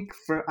 I think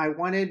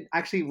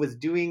was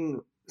doing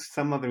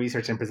some of the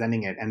research and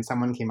presenting it, and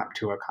someone came up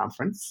to a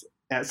conference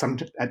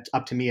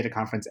up to me at a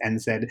conference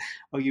and said,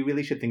 "Oh, you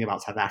really should think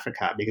about South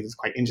Africa because it's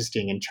quite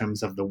interesting in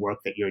terms of the work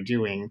that you're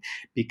doing,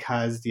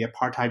 because the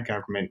apartheid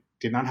government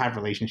did not have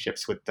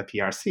relationships with the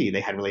PRC.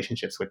 They had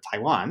relationships with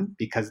Taiwan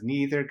because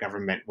neither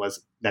government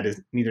was, that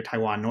is, neither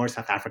Taiwan nor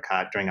South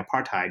Africa during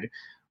apartheid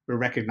were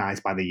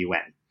recognized by the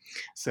UN.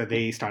 So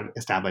they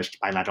established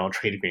bilateral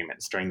trade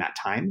agreements during that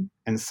time.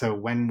 And so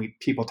when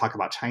people talk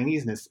about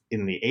Chineseness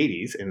in the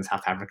 80s in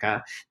South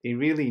Africa, they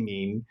really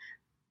mean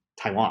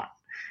Taiwan.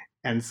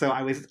 And so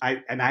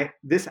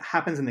this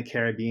happens in the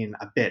Caribbean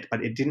a bit,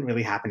 but it didn't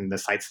really happen in the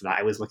sites that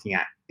I was looking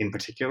at in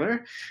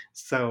particular.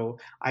 So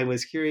I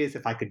was curious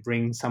if I could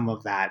bring some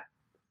of that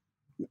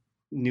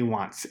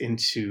nuance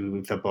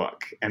into the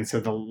book. And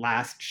so the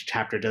last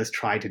chapter does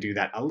try to do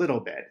that a little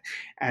bit.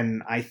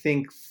 And I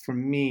think for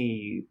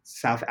me,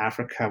 South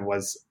Africa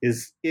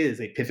is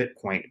a pivot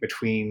point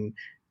between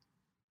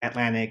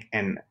Atlantic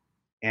and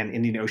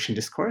Indian Ocean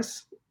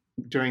discourse.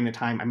 During the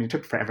time, I mean, it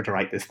took forever to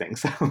write this thing.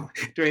 So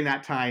during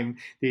that time,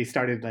 they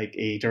started like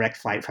a direct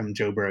flight from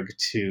Joburg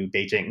to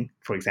Beijing,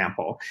 for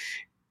example,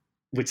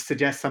 which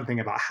suggests something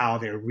about how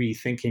they're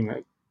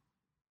rethinking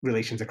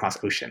relations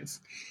across oceans.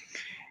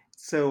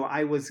 So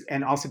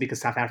and also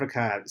because South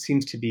Africa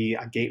seems to be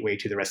a gateway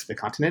to the rest of the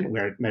continent,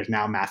 where there's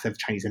now massive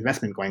Chinese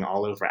investment going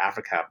all over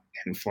Africa.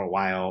 And for a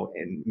while,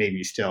 and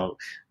maybe still,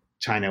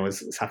 China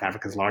was South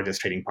Africa's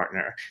largest trading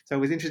partner. So I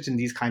was interested in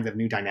these kinds of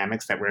new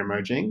dynamics that were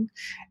emerging,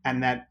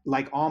 and that,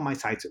 like all my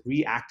sites,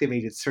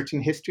 reactivated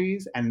certain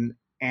histories and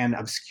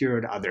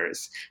obscured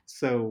others.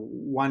 So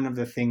one of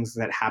the things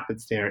that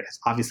happens there is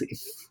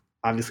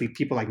obviously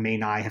people like Mei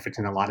Nai have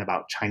written a lot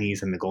about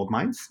Chinese and the gold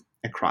mines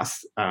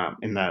across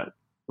in the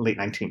late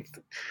 19th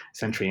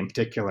century in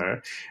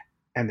particular,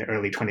 and the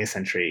early 20th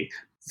century.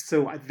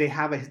 So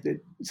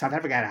South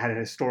Africa had a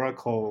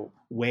historical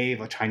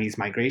wave of Chinese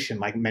migration,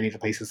 like many of the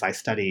places I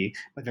study,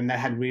 but then that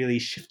had really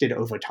shifted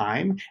over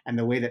time, and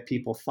the way that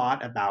people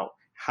thought about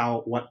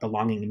what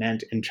belonging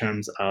meant in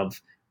terms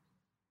of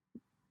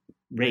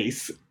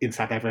race in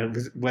South Africa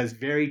was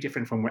very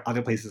different from where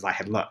other places I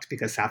had looked,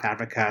 because South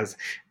Africa's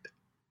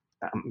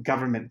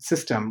government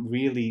system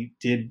really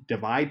did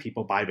divide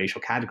people by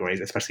racial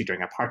categories, especially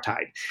during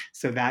apartheid.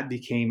 So that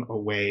became a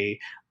way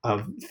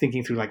of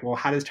thinking through, like, well,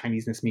 how does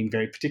Chineseness mean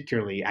very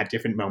particularly at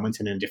different moments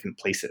and in different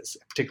places,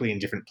 particularly in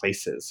different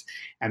places.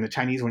 And the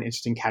Chinese were an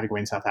interesting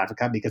category in South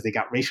Africa because they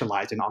got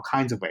racialized in all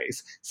kinds of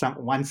ways,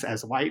 once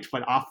as white,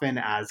 but often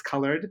as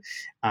colored.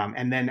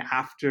 And then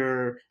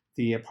after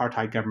the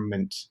apartheid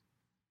government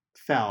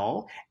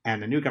fell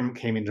and the new government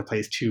came into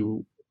place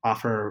to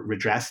offer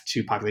redress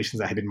to populations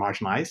that had been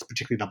marginalized,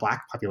 particularly the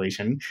Black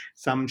population,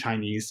 some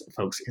Chinese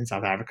folks in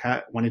South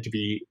Africa wanted to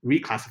be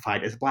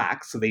reclassified as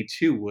Black so they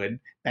too would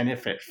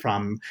benefit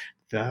from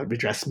the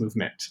redress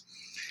movement.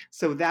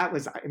 So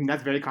that's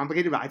very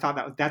complicated, but I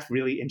thought that's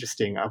really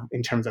interesting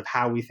in terms of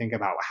how we think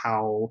about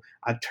how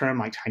a term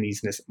like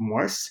Chineseness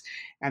morphs.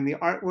 And the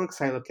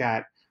artworks I look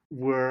at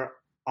were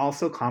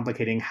also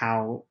complicating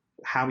how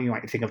we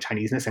might think of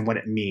Chineseness and what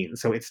it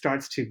means. So it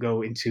starts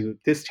to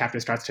this chapter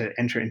starts to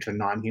enter into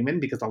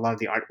non-human, because a lot of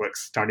the artworks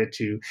started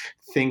to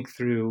think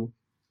through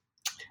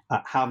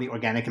how the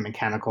organic and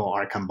mechanical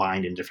are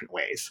combined in different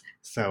ways.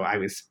 So I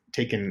was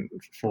taken,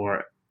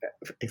 for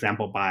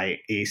example, by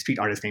a street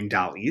artist named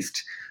Dal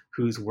East,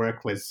 whose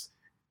work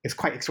is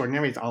quite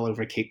extraordinary. It's all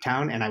over Cape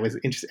Town, and I was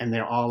interested, and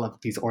they're all of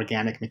these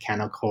organic,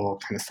 mechanical,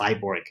 kind of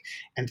cyborg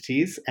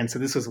entities. And so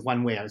this was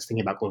one way I was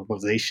thinking about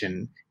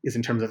globalization, is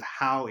in terms of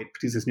how it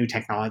produces new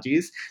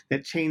technologies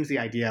that change the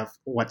idea of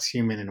what's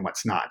human and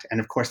what's not. And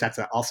of course, that's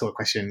also a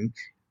question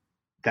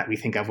that we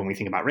think of when we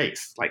think about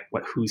race, like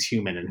who's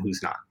human and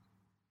who's not.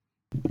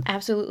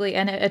 Absolutely.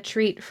 And a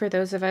treat for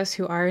those of us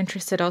who are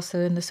interested also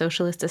in the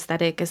socialist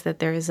aesthetic is that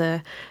there is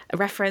a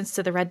reference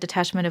to the Red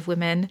Detachment of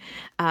Women,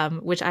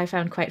 which I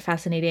found quite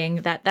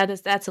fascinating.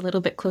 That's a little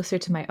bit closer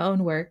to my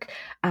own work.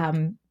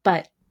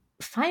 But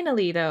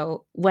finally,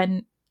 though,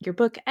 when your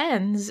book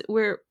ends,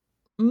 we're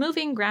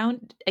moving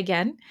ground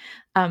again,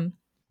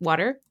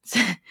 water,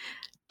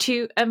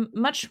 to a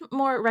much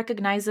more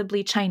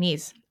recognizably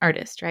Chinese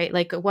artist, right?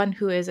 Like one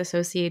who is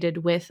associated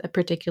with a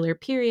particular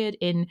period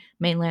in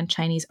mainland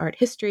Chinese art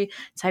history,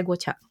 Cai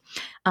Guoqiang.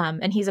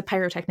 And he's a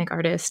pyrotechnic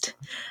artist,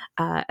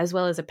 as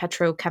well as a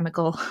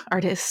petrochemical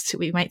artist,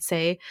 we might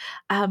say.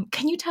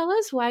 Can you tell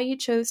us why you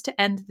chose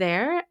to end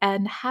there,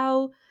 and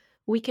how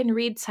we can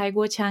read Cai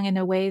Guoqiang in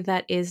a way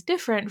that is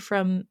different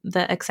from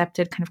the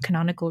accepted kind of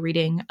canonical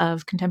reading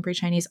of contemporary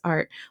Chinese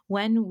art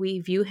when we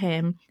view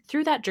him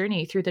through that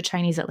journey through the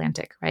Chinese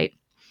Atlantic, right?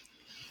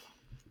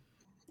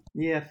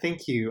 Yeah,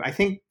 thank you. I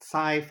think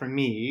Cai, for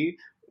me,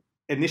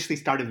 initially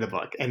started the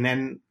book, and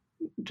then,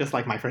 just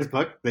like my first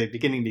book, the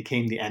beginning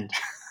became the end.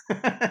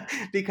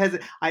 Because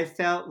I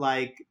felt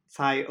like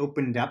Cai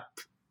opened up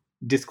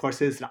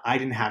discourses that I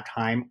didn't have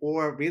time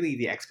or really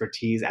the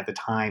expertise at the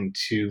time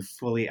to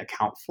fully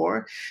account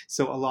for.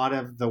 So a lot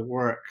of the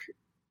work,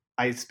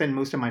 I spend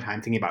most of my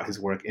time thinking about his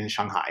work in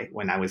Shanghai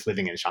when I was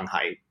living in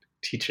Shanghai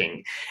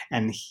teaching.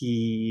 And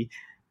he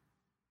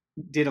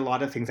did a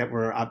lot of things that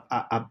were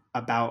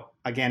about,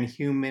 again,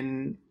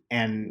 human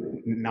and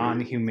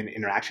non-human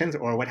interactions,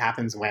 or what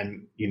happens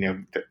when,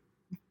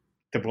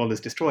 the world is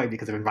destroyed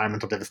because of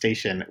environmental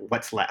devastation,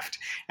 what's left?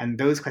 And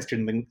those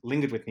questions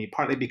lingered with me,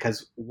 partly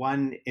because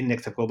one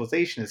index of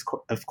globalization is,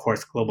 of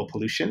course, global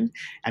pollution.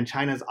 And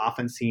China is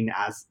often seen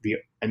as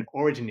an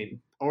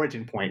origin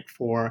point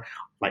for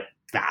like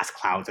vast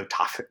clouds of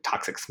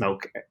toxic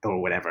smoke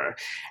or whatever.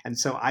 And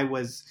so I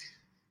was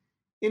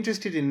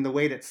interested in the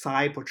way that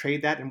Tsai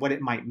portrayed that and what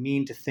it might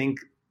mean to think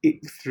it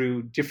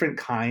through different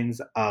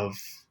kinds of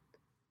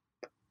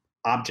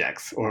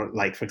objects, or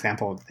like, for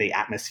example, the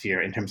atmosphere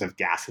in terms of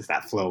gases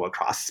that flow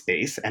across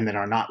space and that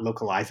are not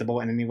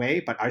localizable in any way,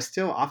 but are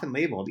still often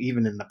labeled,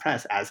 even in the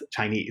press, as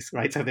Chinese,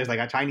 right? So there's like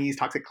a Chinese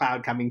toxic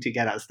cloud coming to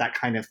get us, that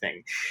kind of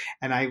thing.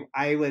 And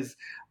I was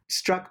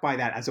struck by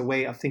that as a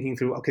way of thinking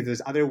through, okay,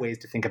 there's other ways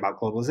to think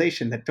about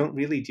globalization that don't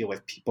really deal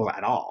with people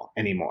at all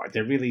anymore.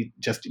 They're really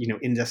just,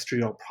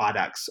 industrial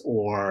products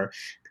or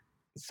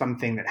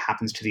something that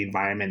happens to the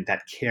environment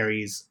that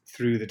carries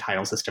through the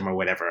tidal system or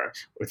whatever,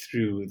 or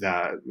through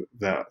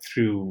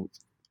through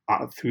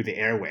the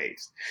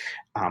airwaves.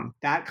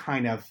 That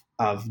kind of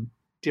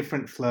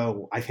different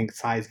flow, I think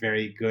Tsai is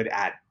very good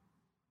at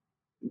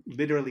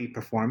literally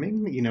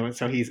performing,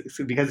 so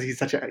because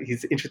he's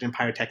interested in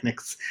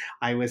pyrotechnics.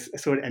 I was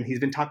and he's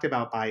been talked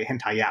about by Hen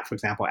Tai-Yap, for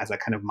example, as a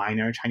kind of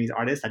minor Chinese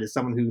artist. That is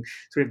someone who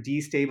sort of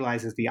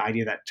destabilizes the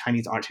idea that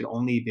Chinese art should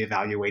only be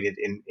evaluated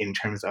in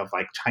terms of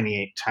like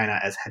China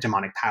as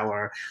hegemonic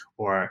power,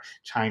 or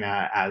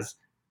China as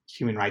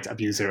human rights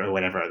abuser or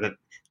whatever. That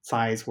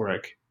Tsai's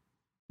work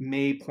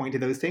may point to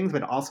those things,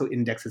 but also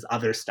indexes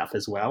other stuff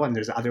as well. And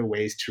there's other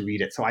ways to read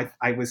it. So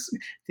I was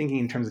thinking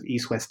in terms of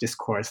East-West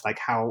discourse, like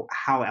how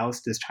else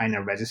does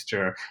China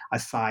register,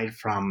 aside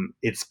from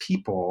its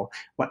people,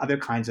 what other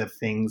kinds of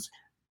things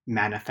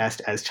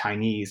manifest as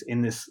Chinese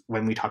in this,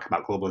 when we talk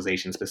about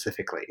globalization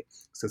specifically.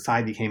 So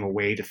Tsai became a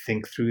way to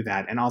think through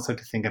that, and also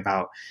to think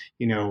about,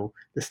 the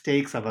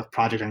stakes of a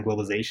project on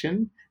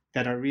globalization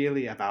that are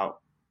really about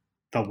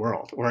the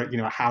world, or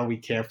how we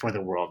care for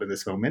the world in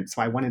this moment.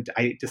 So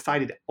I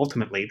decided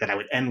ultimately that I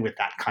would end with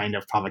that kind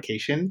of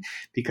provocation,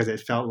 because it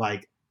felt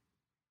like,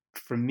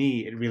 for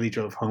me, it really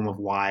drove home of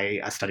why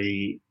a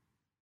study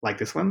like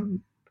this one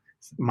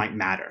might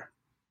matter.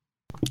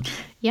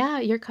 Yeah,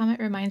 your comment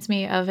reminds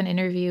me of an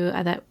interview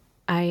that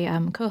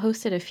I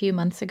co-hosted a few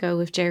months ago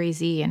with Jerry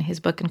Z and his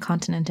book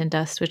Incontinent in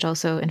Dust, which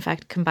also, in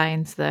fact,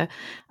 combines the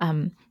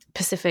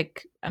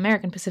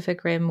American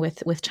Pacific Rim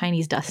with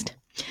Chinese dust.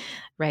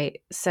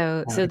 Right.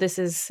 So this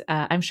is,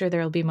 I'm sure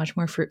there will be much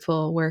more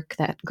fruitful work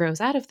that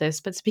grows out of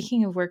this. But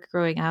speaking of work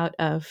growing out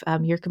of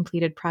your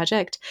completed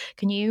project,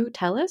 can you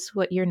tell us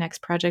what your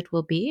next project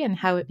will be and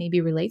how it maybe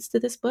relates to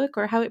this book,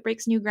 or how it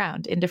breaks new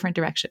ground in different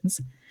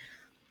directions?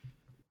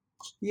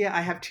 Yeah,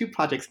 I have two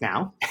projects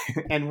now.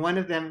 And one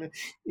of them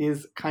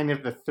is kind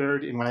of the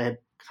third in what I had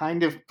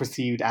kind of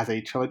perceived as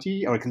a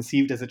trilogy, or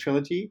conceived as a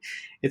trilogy.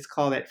 It's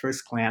called At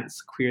First Glance: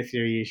 Queer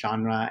Theory,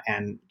 Genre,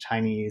 and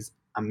Chinese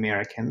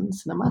American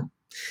Cinema.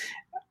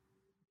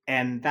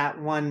 And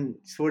that one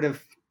sort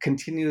of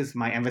continues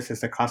my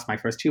emphasis across my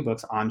first two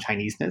books on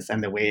Chineseness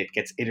and the way it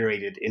gets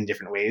iterated in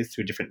different ways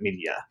through different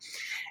media.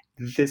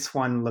 This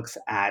one looks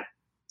at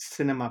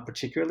cinema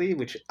particularly,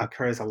 which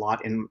occurs a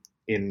lot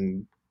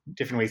in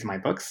different ways in my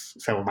books.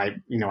 So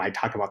I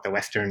talk about the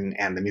Western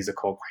and the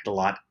musical quite a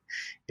lot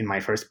in my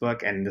first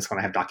book, and this one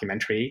I have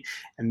documentary.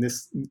 And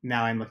this,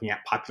 now I'm looking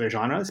at popular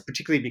genres,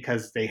 particularly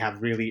because they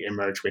have really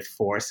emerged with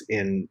force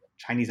in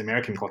Chinese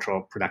American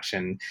cultural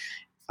production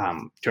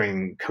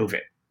during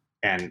COVID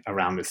and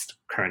around this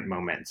current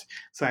moment.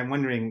 So I'm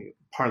wondering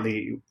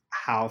partly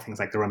how things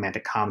like the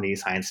romantic comedy,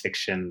 science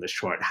fiction, the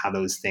short, how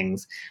those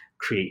things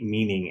create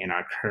meaning in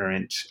our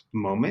current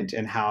moment,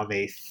 and how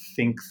they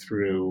think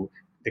through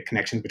the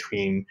connections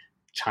between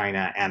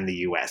China and the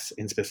US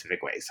in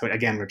specific ways. So it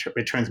again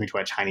returns me to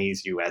a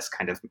Chinese-US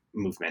kind of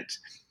movement.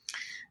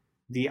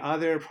 The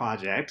other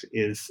project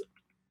is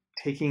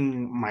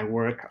taking my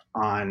work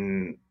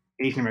on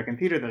Asian American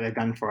theater that I've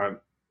done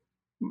for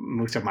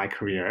most of my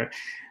career,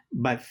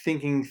 but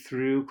thinking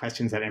through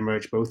questions that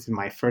emerged both in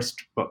my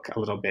first book a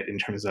little bit in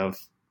terms of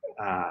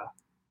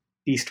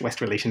East-West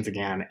relations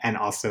again, and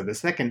also the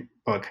second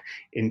book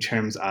in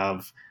terms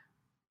of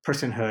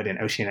personhood and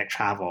oceanic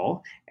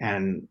travel.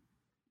 And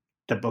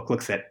the book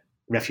looks at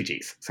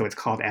refugees. So it's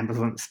called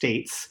Ambivalent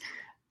States.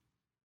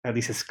 At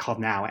least it's called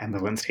now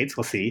Ambivalent States.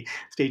 We'll see.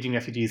 Staging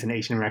Refugees in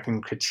Asian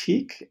American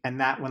Critique. And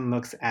that one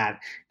looks at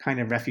kind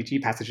of refugee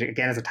passage,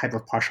 again, as a type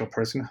of partial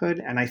personhood.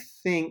 And I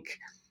think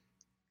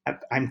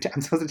I'm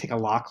supposed to take a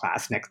law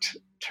class next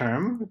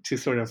term to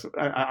sort of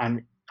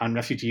on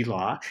refugee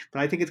law,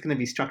 but I think it's going to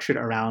be structured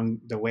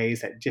around the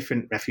ways that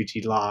different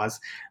refugee laws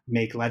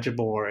make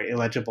legible or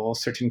illegible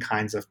certain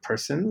kinds of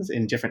persons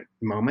in different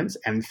moments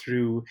and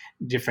through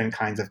different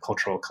kinds of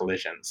cultural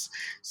collisions.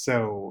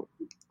 So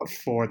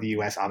for the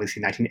US,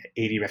 obviously,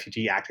 1980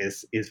 Refugee Act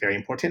is very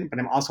important, but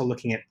I'm also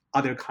looking at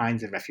other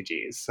kinds of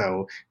refugees.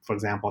 So, for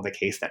example, the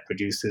case that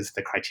produces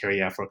the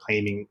criteria for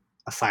claiming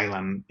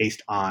asylum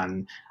based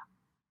on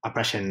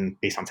oppression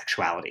based on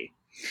sexuality.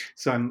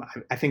 So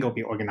I think it'll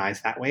be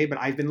organized that way. But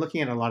I've been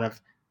looking at a lot of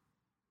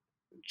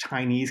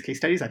Chinese case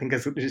studies. I think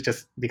it's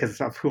just because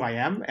of who I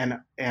am,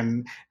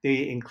 and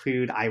they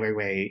include Ai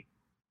Weiwei,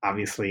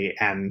 obviously,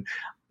 and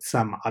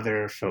some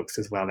other folks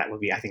as well that will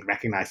be, I think,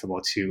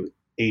 recognizable to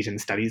Asian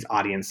studies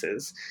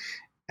audiences.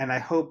 And I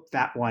hope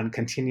that one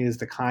continues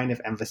the kind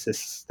of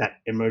emphasis that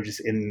emerges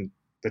in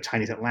the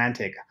Chinese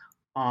Atlantic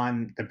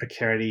on the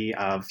precarity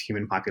of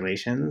human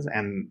populations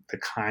and the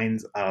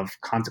kinds of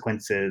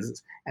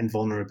consequences and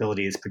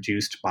vulnerabilities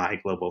produced by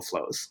global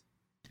flows.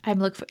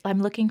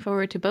 I'm looking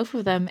forward to both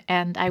of them,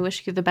 and I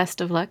wish you the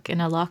best of luck in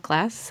a law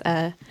class.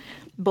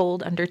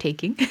 Bold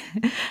undertaking.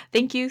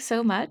 Thank you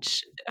so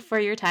much for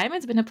your time.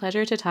 It's been a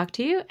pleasure to talk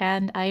to you,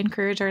 and I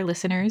encourage our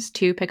listeners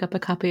to pick up a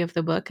copy of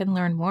the book and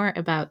learn more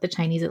about the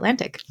Chinese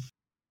Atlantic.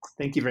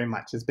 Thank you very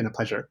much. It's been a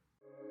pleasure.